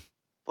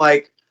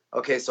 Like,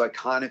 okay, so I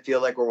kind of feel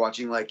like we're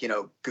watching like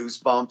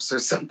Goosebumps or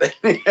something.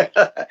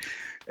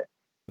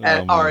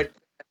 And all right.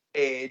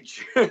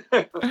 Age.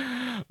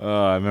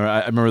 I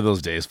remember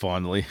those days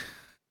fondly.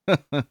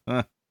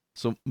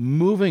 So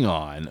moving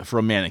on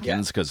from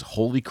mannequins, because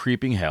holy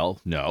creeping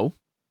hell, no.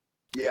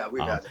 Yeah,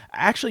 we've had it.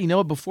 Actually,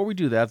 what? Before we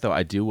do that, though,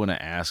 I do want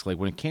to ask, like,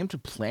 when it came to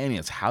planning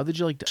this, how did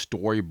you like to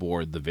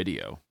storyboard the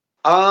video?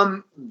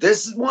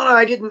 This one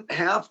I didn't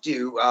have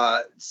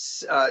to.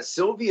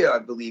 Sylvia, I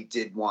believe,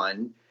 did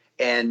one,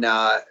 and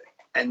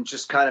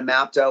just kind of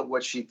mapped out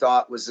what she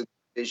thought was a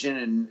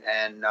vision,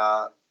 and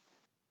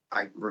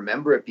I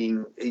remember it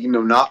being,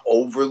 not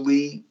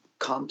overly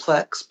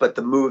complex, but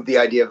the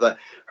idea of the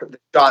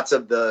shots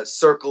of the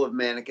circle of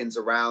mannequins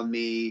around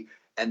me,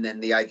 and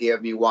then the idea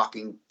of me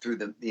walking through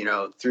the,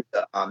 through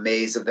the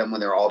maze of them when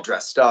they're all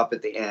dressed up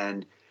at the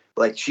end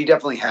like she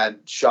definitely had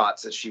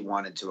shots that she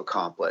wanted to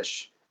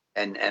accomplish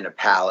and a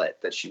palette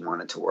that she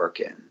wanted to work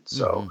in.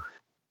 So,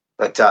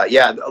 but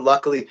yeah,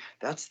 luckily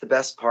that's the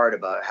best part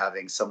about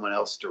having someone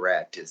else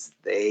direct is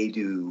they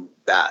do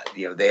that.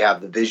 You know, they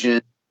have the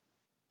vision.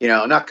 You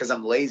know, not because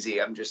I'm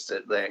lazy. I'm just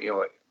you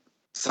know,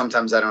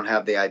 sometimes I don't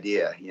have the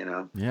idea. You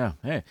know. Yeah.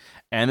 Hey,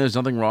 and there's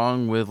nothing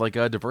wrong with like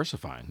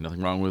diversifying.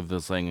 Nothing wrong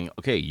with saying,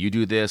 okay, you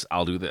do this,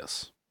 I'll do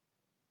this.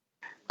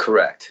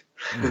 Correct.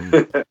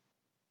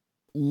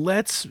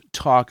 Let's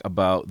talk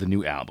about the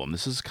new album.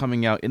 This is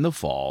coming out in the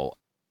fall.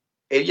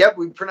 Yep,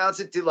 we pronounce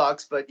it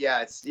deluxe, but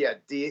yeah, it's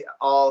D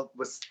all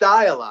was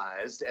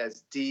stylized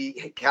as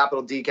D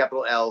capital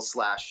L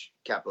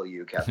 / capital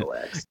U capital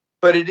X.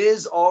 But it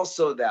is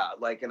also that,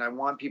 like, and I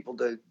want people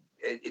to.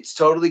 It's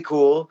totally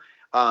cool,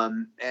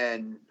 and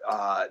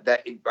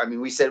that I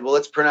mean, we said, well,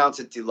 let's pronounce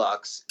it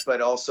deluxe,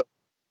 but also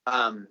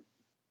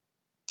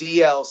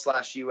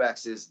DL /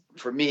 UX is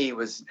for me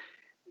was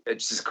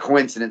it's just a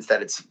coincidence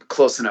that it's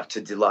close enough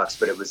to deluxe,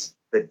 but it was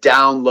the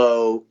down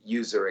low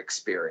user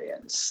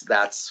experience.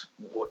 That's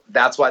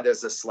why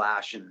there's a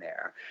slash in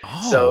there.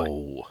 Oh.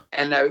 So,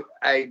 and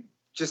I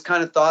just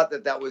kind of thought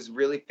that was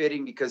really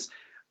fitting because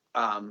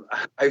I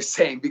was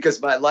saying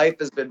because my life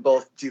has been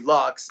both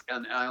deluxe,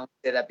 and I only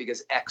say that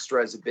because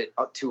extra is a bit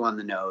too on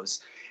the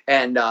nose,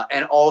 and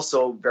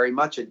also very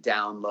much a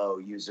down low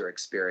user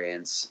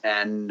experience,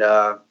 and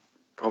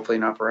hopefully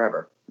not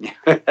forever.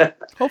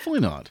 Hopefully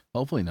not.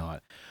 Hopefully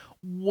not.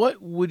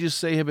 What would you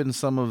say have been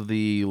some of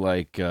the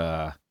like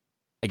I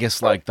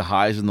guess like the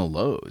highs and the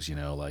lows, you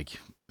know, like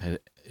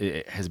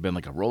it has been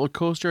like a roller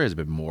coaster? Has it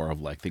been more of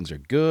like things are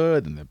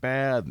good and they're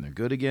bad and they're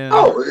good again?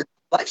 Oh,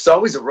 life's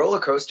always a roller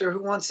coaster.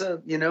 Who wants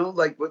a, you know,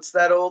 like what's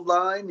that old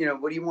line? You know,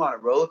 what do you want? A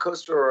roller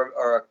coaster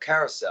or a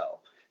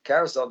carousel?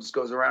 Carousel just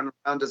goes around and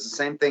around, does the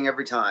same thing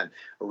every time.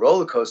 A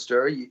roller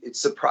coaster, it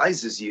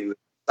surprises you,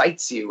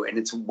 excites you, and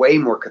it's way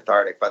more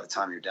cathartic by the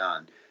time you're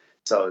done.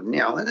 So, you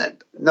know,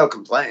 and no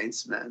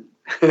complaints, man.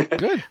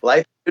 Good.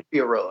 Life should be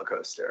a roller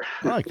coaster.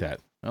 I like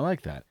that. I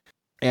like that.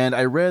 And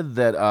I read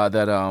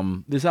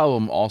that this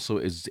album also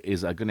is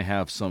going to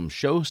have some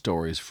show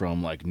stories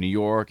from like New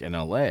York and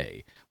LA,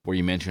 where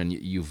you mentioned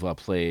you've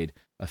played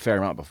a fair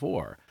amount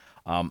before.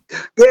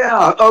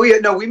 Yeah. Oh, yeah.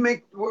 No,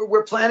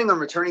 we're planning on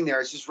returning there.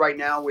 It's just right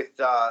now with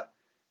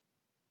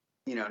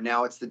you know,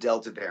 now it's the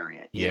Delta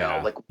variant. You know,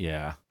 like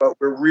But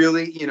we're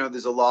really, you know,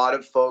 there's a lot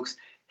of folks.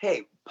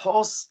 Hey,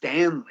 Paul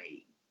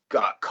Stanley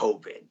got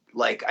COVID.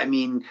 Like, I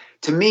mean,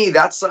 to me,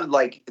 that's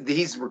like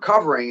he's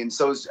recovering, and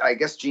so's I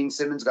guess Gene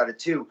Simmons got it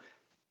too.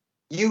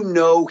 You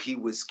know, he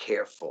was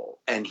careful,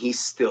 and he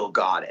still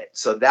got it.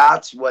 So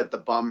that's what the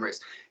bummer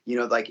is. You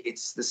know, like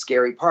it's the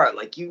scary part.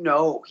 Like, you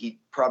know, he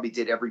probably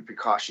did every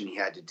precaution he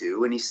had to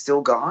do, and he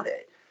still got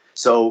it.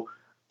 So,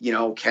 you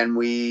know, can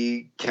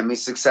we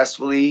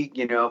successfully,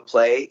 you know,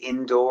 play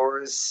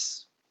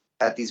indoors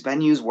at these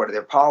venues? What are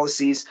their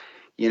policies?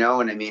 You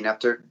know, and I mean,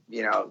 after,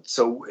 you know,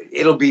 so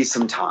it'll be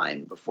some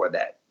time before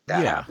that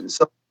happens.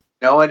 So,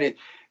 you know, and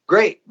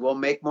great. We'll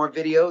make more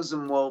videos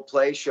and we'll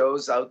play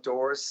shows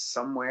outdoors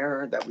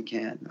somewhere that we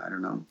can. I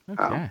don't know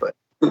how,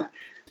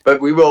 but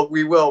we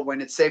will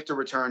when it's safe to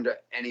return to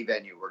any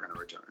venue. We're going to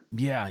return.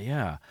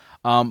 Yeah.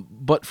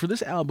 But for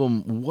this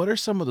album, what are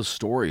some of the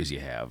stories you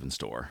have in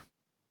store?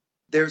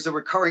 There's a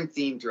recurring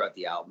theme throughout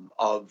the album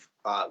of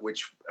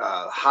which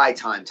High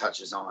Time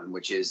touches on,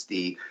 which is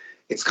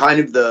it's kind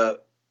of the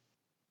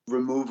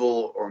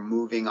removal or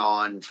moving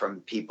on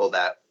from people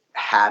that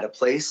had a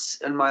place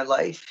in my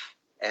life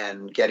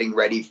and getting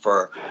ready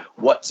for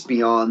what's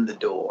beyond the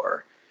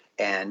door.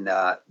 And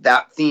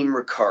that theme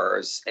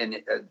recurs.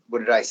 And what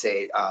did I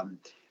say?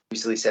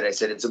 Recently said, I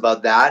said, it's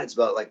about that. It's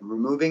about like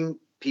removing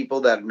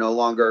people that are no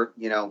longer,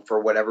 you know, for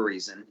whatever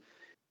reason,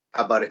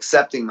 about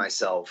accepting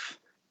myself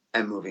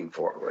and moving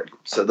forward.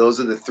 So those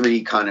are the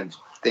three kind of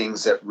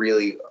things that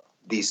really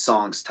these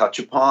songs touch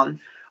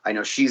upon. I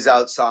know She's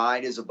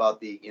Outside is about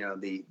the, you know,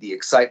 the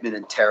excitement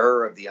and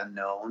terror of the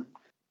unknown,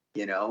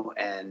 you know,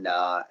 and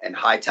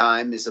High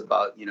Time is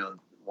about, you know,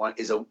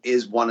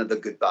 is one of the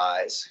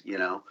goodbyes, you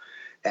know,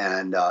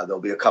 and there'll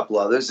be a couple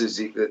others. There's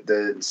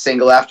the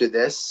single after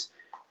this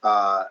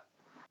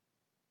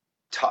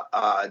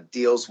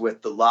deals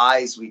with the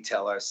lies we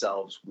tell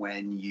ourselves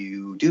when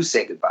you do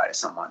say goodbye to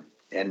someone,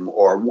 and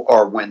or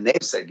when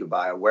they've said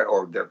goodbye,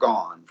 or they're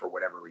gone for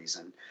whatever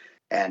reason.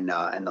 And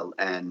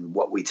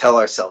what we tell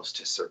ourselves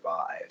to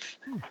survive,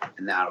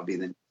 and that'll be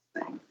the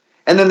thing.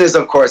 And then there's,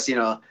 of course, you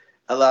know,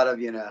 a lot of,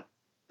 you know,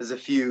 there's a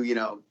few, you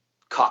know,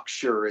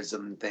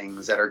 cocksurism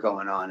things that are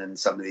going on in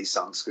some of these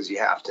songs, because you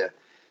have to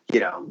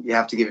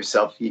give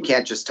yourself. You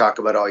can't just talk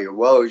about all your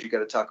woes. You got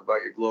to talk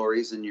about your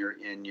glories and your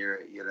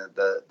you know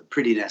the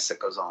prettiness that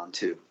goes on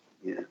too.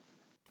 You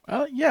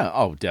know. Yeah.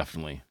 Oh,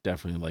 definitely.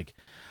 Like,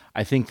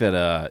 I think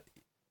that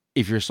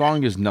if your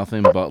song is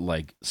nothing but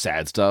like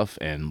sad stuff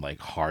and like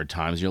hard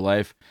times in your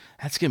life,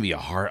 that's gonna be a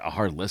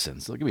hard listen.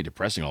 It's gonna be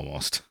depressing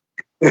almost.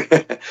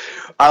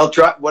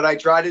 What I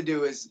try to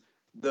do is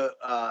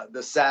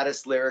the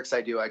saddest lyrics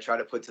I do, I try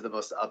to put to the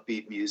most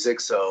upbeat music.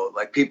 So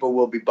like people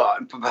will be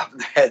bobbing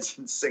their heads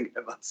and singing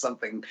about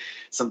something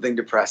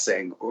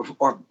depressing, or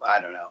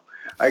I don't know,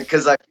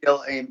 because I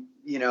feel,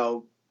 you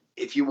know,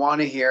 if you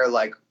want to hear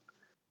like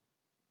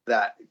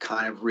that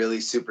kind of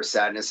really super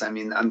sadness, I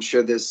mean, I'm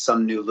sure there's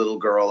some new little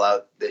girl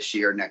out this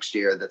year, next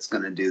year, that's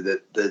going to do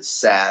the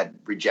sad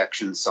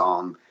rejection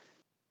song.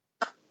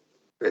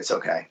 It's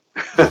okay.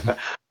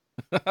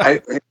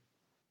 I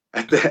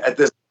at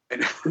this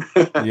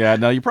point. Yeah,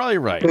 no, you're probably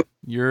right.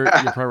 You're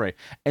probably right.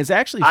 It's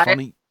actually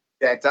funny.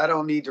 I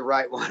don't need to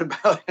write one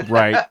about it.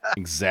 Right.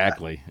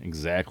 Exactly.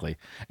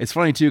 It's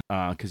funny too,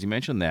 because you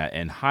mentioned that,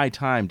 and High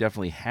Time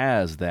definitely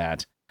has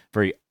that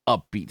very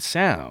upbeat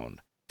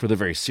sound for the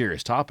very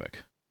serious topic.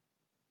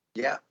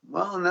 Yeah.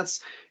 Well, and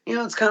that's, you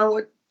know, it's kind of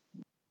what,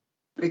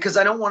 because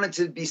I don't want it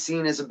to be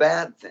seen as a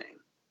bad thing,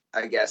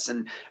 I guess,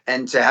 and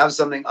to have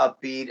something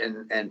upbeat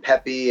and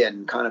peppy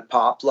and kind of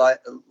pop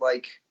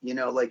like, you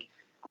know, like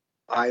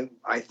I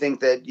think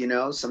that, you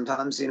know,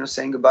 sometimes, you know,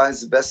 saying goodbye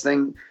is the best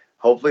thing.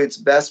 Hopefully it's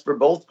best for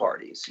both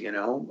parties, you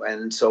know,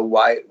 and so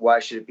why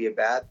should it be a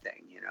bad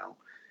thing, you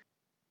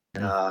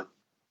know?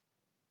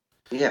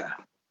 Yeah.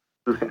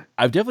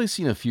 I've definitely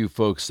seen a few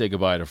folks say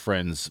goodbye to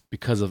friends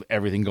because of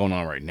everything going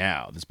on right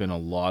now. There's been a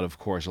lot of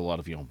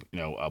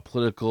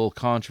political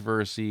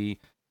controversy,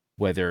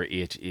 whether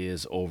it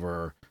is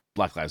over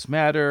Black Lives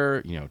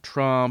Matter, you know,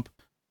 Trump,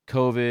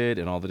 COVID,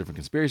 and all the different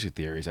conspiracy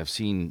theories. I've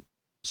seen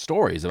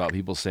stories about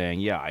people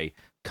saying, "Yeah, I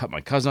cut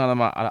my cousin out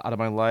of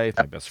my life.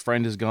 My best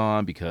friend is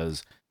gone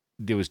because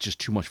there was just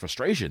too much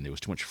frustration. There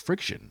was too much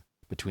friction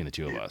between the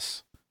two of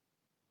us."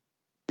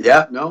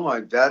 Yeah,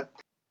 no,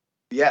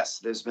 yes,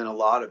 there's been a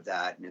lot of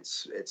that, and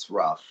it's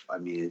rough. I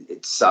mean,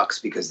 it sucks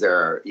because there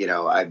are, you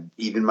know,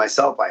 even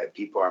myself, I have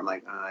people where I'm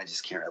like, oh,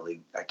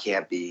 I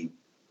can't be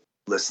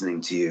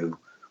listening to you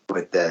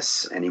with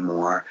this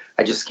anymore.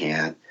 I just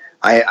can't.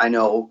 I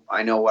know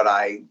what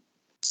I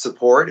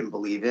support and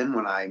believe in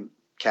when I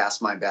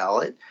cast my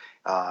ballot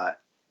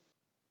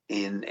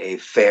in a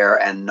fair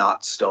and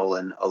not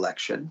stolen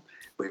election,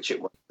 which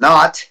it was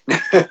not.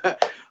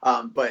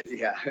 But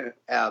yeah,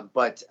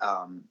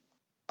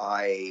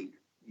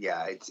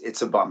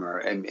 it's a bummer,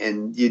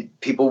 and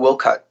people will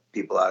cut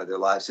people out of their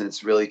lives, and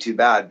it's really too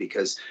bad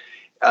because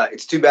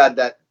it's too bad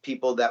that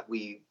people that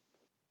we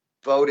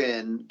vote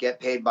in, get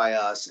paid by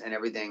us, and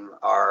everything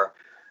are,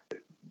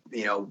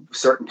 you know,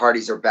 certain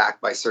parties are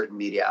backed by certain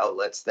media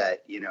outlets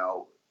that, you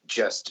know,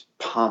 just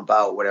pump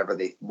out whatever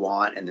they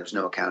want, and there's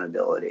no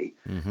accountability.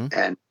 Mm-hmm.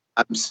 And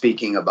I'm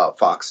speaking about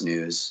Fox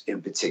News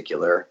in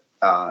particular,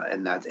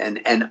 and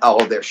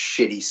all their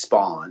shitty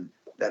spawn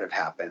that have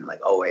happened,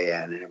 like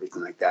OAN and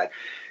everything like that.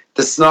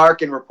 The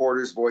snark in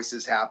reporters'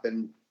 voices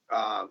happen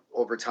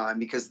over time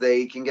because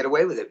they can get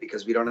away with it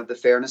because we don't have the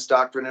fairness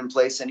doctrine in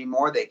place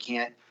anymore. They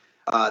can't.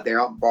 They're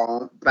not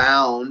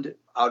bound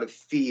out of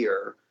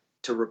fear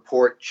to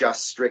report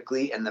just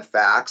strictly and the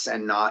facts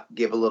and not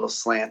give a little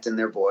slant in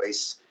their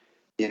voice,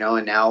 you know.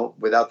 And now,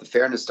 without the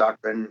fairness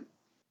doctrine,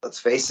 let's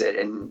face it,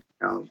 and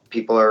you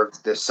know,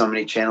 there's so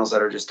many channels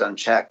that are just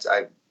unchecked.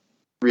 I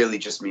really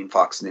just mean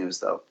Fox News,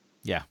 though.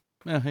 Yeah,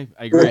 I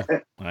agree.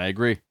 I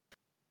agree.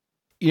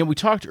 You know, we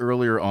talked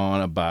earlier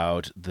on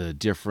about the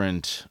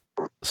different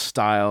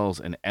styles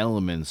and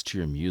elements to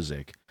your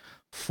music.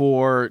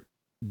 For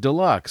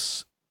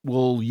Deluxe,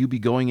 will you be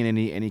going in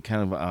any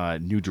kind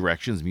of new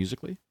directions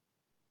musically?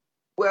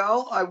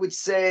 Well, I would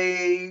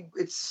say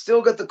it's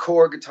still got the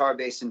core guitar,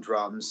 bass, and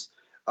drums.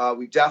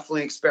 We've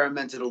definitely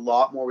experimented a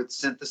lot more with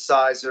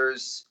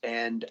synthesizers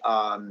and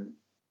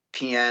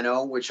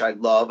piano, which I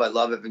love. I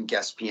love having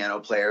guest piano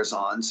players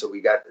on. So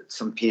we got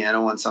some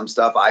piano on some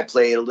stuff. I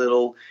played a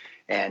little,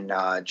 and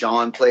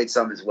John played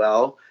some as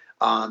well.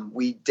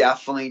 We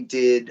definitely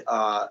did.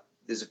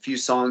 There's a few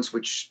songs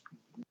which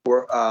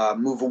were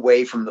move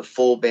away from the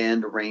full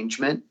band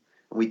arrangement.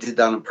 We did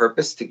that on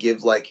purpose to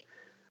give like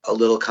a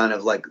little kind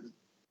of like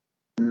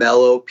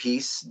mellow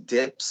piece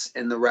dips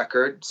in the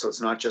record, so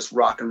it's not just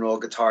rock and roll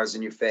guitars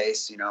in your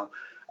face, you know.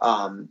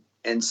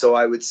 And so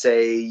I would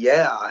say,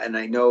 yeah, and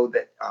I know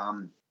that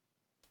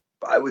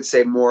I would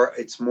say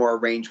it's more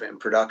arrangement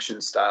and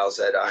production styles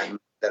that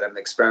I'm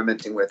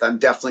experimenting with. I'm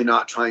definitely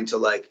not trying to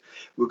like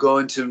we're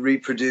going to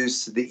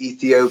reproduce the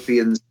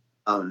Ethiopian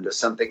sound or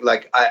something.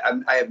 Like I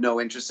have no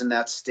interest in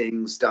that.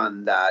 Sting's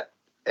done that,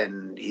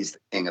 and he's the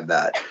king of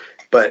that,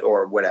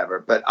 or whatever.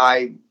 But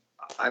I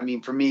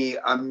mean, for me,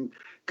 I'm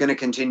going to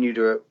continue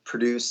to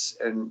produce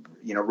and,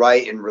 you know,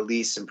 write and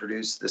release and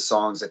produce the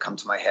songs that come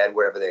to my head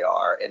wherever they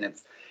are. And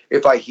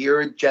if I hear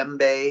a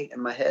djembe in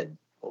my head,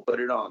 we'll put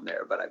it on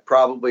there, but I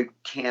probably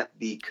can't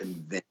be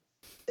convinced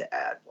to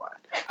add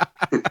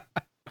one.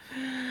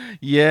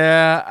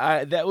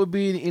 Yeah, that would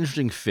be an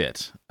interesting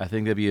fit. I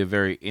think that'd be a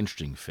very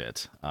interesting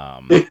fit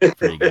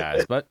for you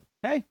guys. But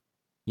hey,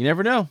 you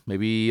never know.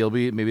 Maybe it'll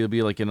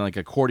be like in like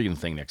accordion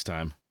thing next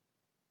time.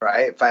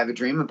 Right? If I have a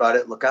dream about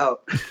it, look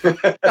out.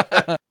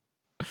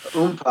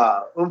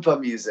 Oompa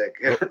music.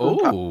 Oompa.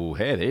 Oh,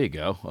 hey, there you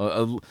go.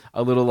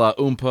 A little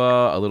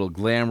oompa, a little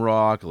glam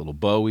rock, a little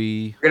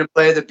Bowie. We're gonna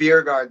play the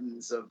beer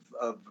gardens of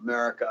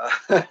America.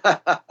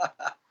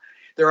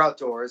 They're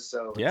outdoors,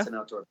 so Yeah. it's an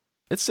outdoor.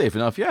 It's safe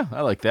enough. Yeah,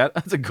 I like that.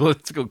 That's a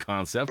good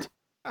concept.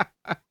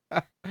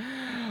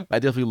 I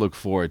definitely look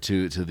forward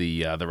to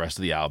the rest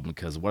of the album,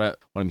 because what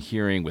I'm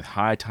hearing with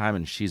High Time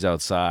and She's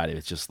Outside,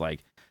 it's just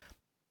like,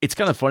 it's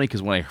kind of funny,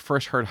 because when I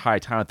first heard High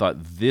Time, I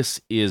thought,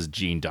 this is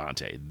Gene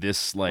Dante.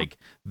 This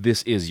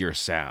is your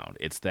sound.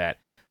 It's that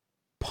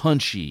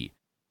punchy,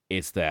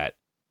 it's that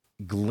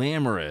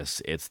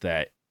glamorous, it's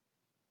that,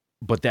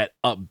 but that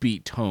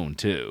upbeat tone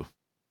too.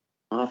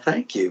 Oh,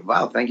 thank you.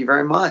 Wow, thank you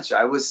very much.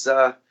 I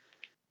wasn't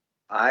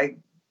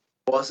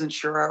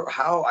sure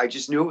how. I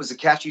just knew it was a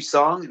catchy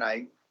song, and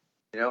I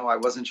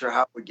wasn't sure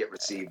how it would get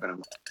received. But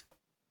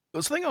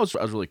The thing I was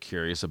really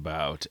curious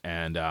about,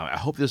 and I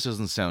hope this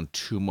doesn't sound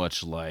too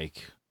much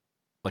like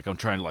I'm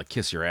trying to like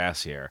kiss your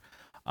ass here.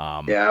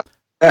 Yeah.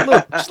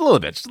 just a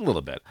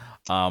little bit.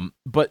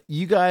 But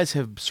you guys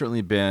have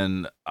certainly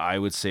been, I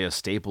would say, a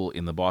staple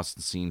in the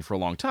Boston scene for a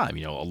long time.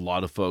 You know, a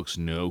lot of folks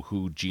know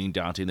who Gene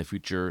Dante and the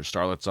Future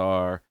Starlets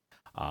are.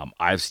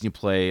 I've seen you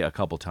play a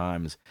couple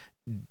times.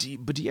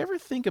 But do you ever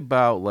think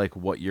about like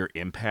what your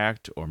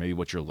impact or maybe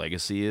what your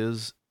legacy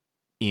is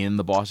in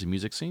the Boston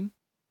music scene?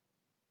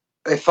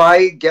 If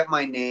I get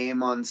my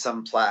name on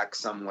some plaque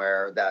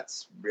somewhere,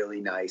 that's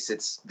really nice.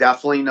 It's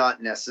definitely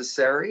not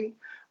necessary.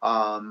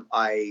 I'm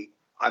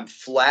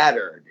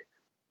flattered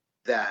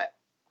that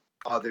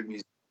other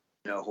musicians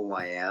know who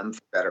I am,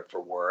 for better,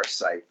 for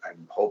worse.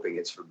 I'm hoping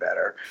it's for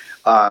better.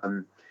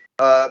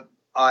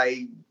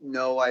 I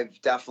know I've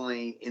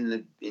definitely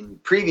in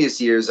previous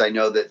years, I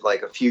know that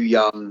like a few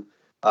young,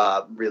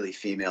 really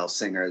female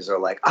singers are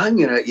like, I'm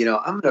gonna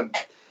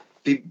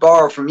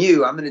borrow from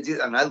you. I'm gonna do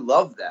that, and I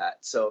love that.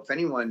 So if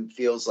anyone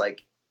feels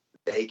like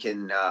they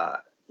can,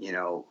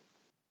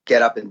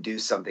 get up and do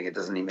something, it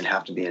doesn't even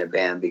have to be in a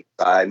band because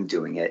I'm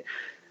doing it.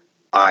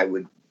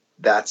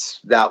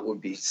 That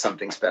would be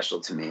something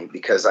special to me,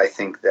 because I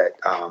think that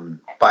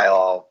by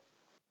all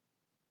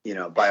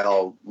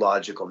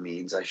logical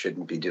means, I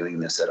shouldn't be doing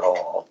this at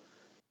all,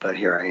 but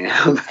here I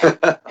am.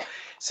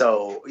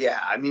 So yeah,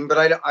 I mean, but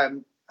I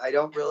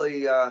don't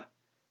really. I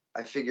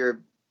figure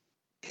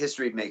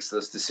history makes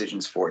those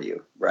decisions for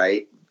you,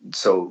 right?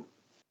 So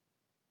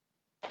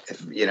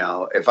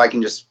if I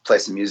can just play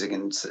some music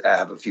and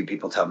have a few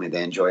people tell me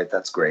they enjoy it,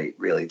 that's great.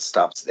 Really, it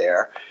stops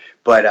there.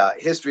 But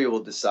history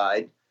will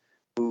decide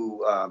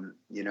who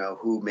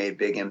made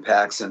big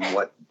impacts and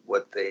what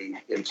they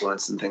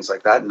influenced and things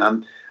like that. And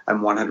I'm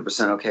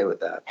 100% okay with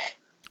that.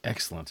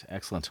 Excellent.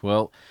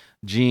 Well,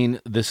 Gene,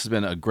 this has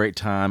been a great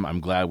time.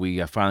 I'm glad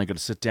we finally got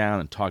to sit down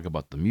and talk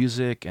about the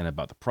music and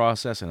about the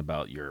process and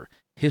about your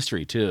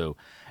history too.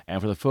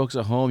 And for the folks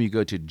at home, you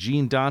go to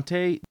Gene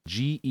Dante,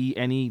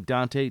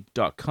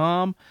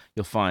 GeneDante.com.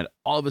 You'll find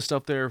all of his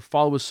stuff there.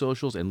 Follow his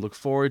socials and look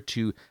forward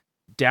to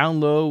Down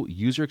Low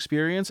User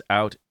Experience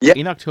out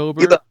in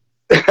October.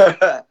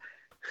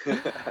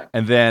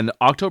 And then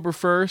October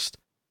 1st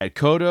at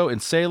Kodo in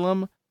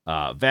Salem.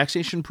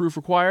 Vaccination proof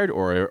required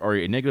or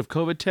a negative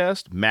COVID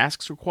test.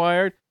 Masks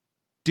required.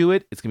 Do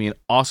it. It's going to be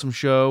an awesome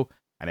show.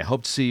 And I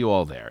hope to see you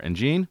all there. And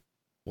Gene,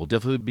 we'll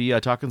definitely be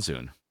talking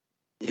soon.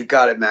 You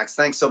got it, Max.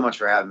 Thanks so much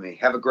for having me.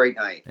 Have a great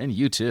night. And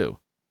you too.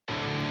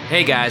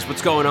 Hey guys,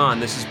 what's going on?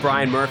 This is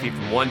Brian Murphy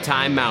from One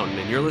Time Mountain,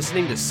 and you're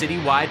listening to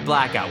Citywide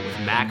Blackout with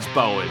Max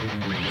Bowen.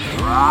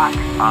 Rock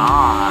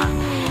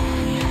on.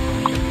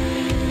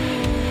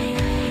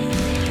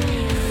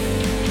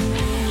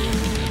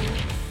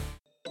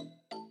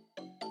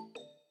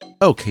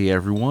 Okay,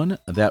 everyone,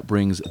 that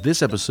brings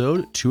this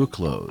episode to a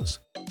close.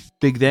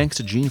 Big thanks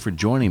to Gene for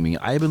joining me.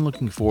 I've been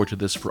looking forward to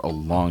this for a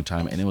long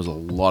time, and it was a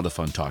lot of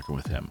fun talking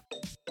with him.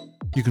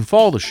 You can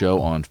follow the show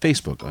on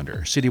Facebook under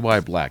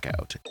Citywide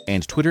Blackout,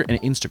 and Twitter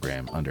and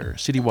Instagram under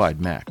Citywide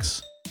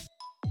Max.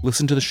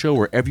 Listen to the show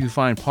wherever you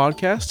find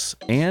podcasts,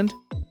 and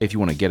if you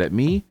want to get at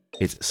me,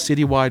 it's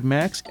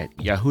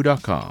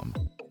citywidemax@yahoo.com.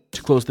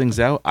 To close things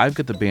out, I've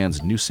got the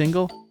band's new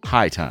single,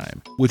 High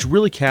Time, which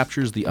really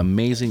captures the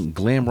amazing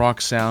glam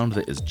rock sound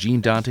that is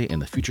Gene Dante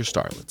and the Future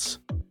Starlets.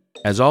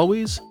 As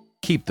always,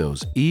 keep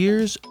those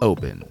ears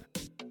open.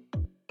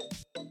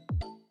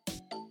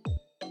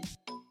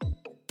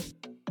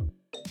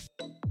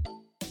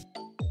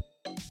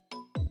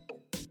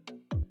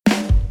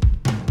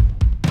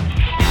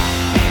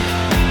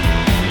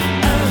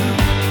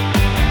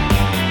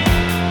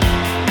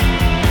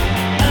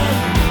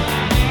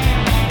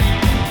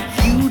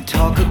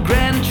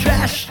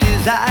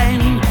 Design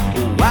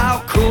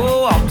while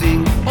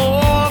co-opting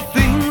all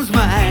things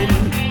mine.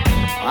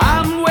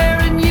 I'm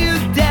wearing you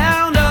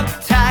down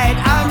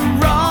uptight. I'm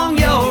wrong,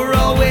 you're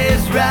always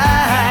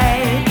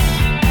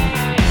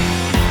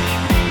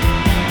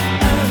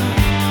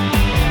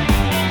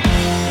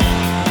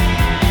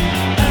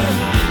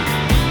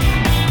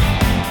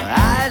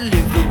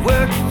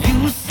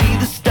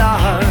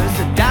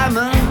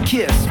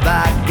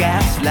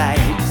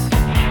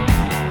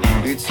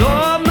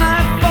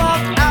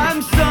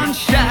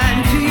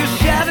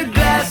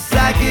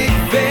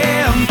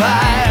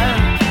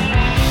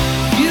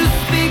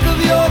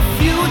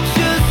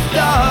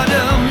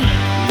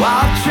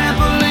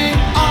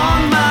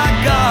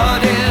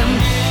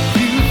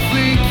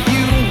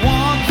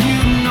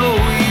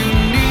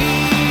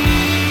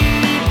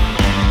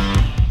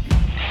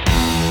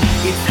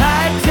It's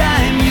high time.